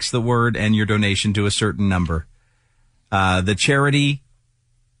to text the word and your donation to a certain number. The charity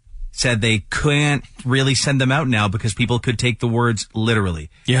said they couldn't really send them out now because people could take the words literally.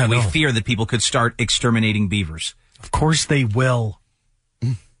 Yeah, we fear that people could start exterminating beavers. Of course they will.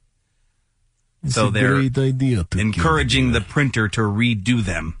 So they're great idea encouraging the printer to redo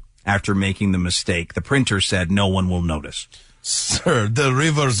them after making the mistake. The printer said no one will notice. Sir, the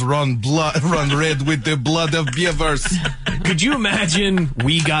rivers run red with the blood of beavers. Could you imagine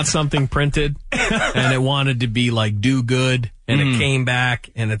we got something printed and it wanted to be like do good and it came back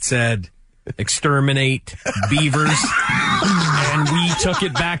and it said exterminate beavers and we took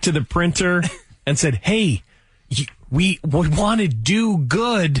it back to the printer and said, hey, we want to do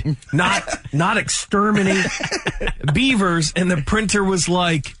good, not exterminate beavers. And the printer was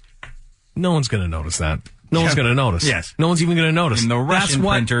like, no one's going to notice that. No one's going to notice. Yes. No one's even going to notice. In the Russian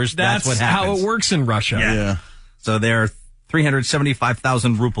printers, that's what happens. How it works in Russia. Yeah. So they're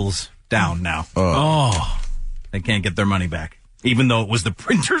 375,000 rubles down now. Oh. They can't get their money back, even though it was the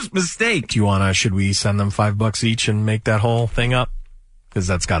printer's mistake. Do you want to, should we send them $5 each and make that whole thing up? Because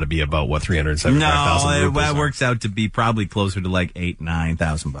that's got to be about, what, 375,000 rubles? No, that works out to be probably closer to like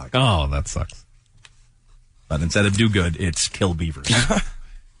 $8,000-9,000. Oh, that sucks. But instead of do good, it's kill beavers.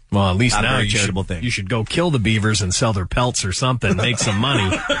 Well, at least Not a now very you charitable should, thing. you should go kill the beavers and sell their pelts or something, make some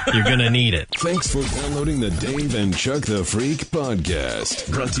money. You're going to need it. Thanks for downloading the Dave and Chuck the Freak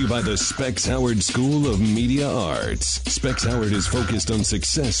podcast. Brought to you by the Specs Howard School of Media Arts. Specs Howard is focused on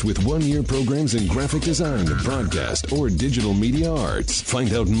success with one-year programs in graphic design, broadcast, or digital media arts.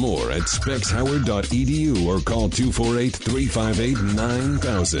 Find out more at specshoward.edu or call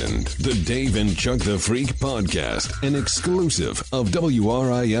 248-358-9000. The Dave and Chuck the Freak podcast, an exclusive of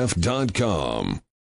WRIF.com.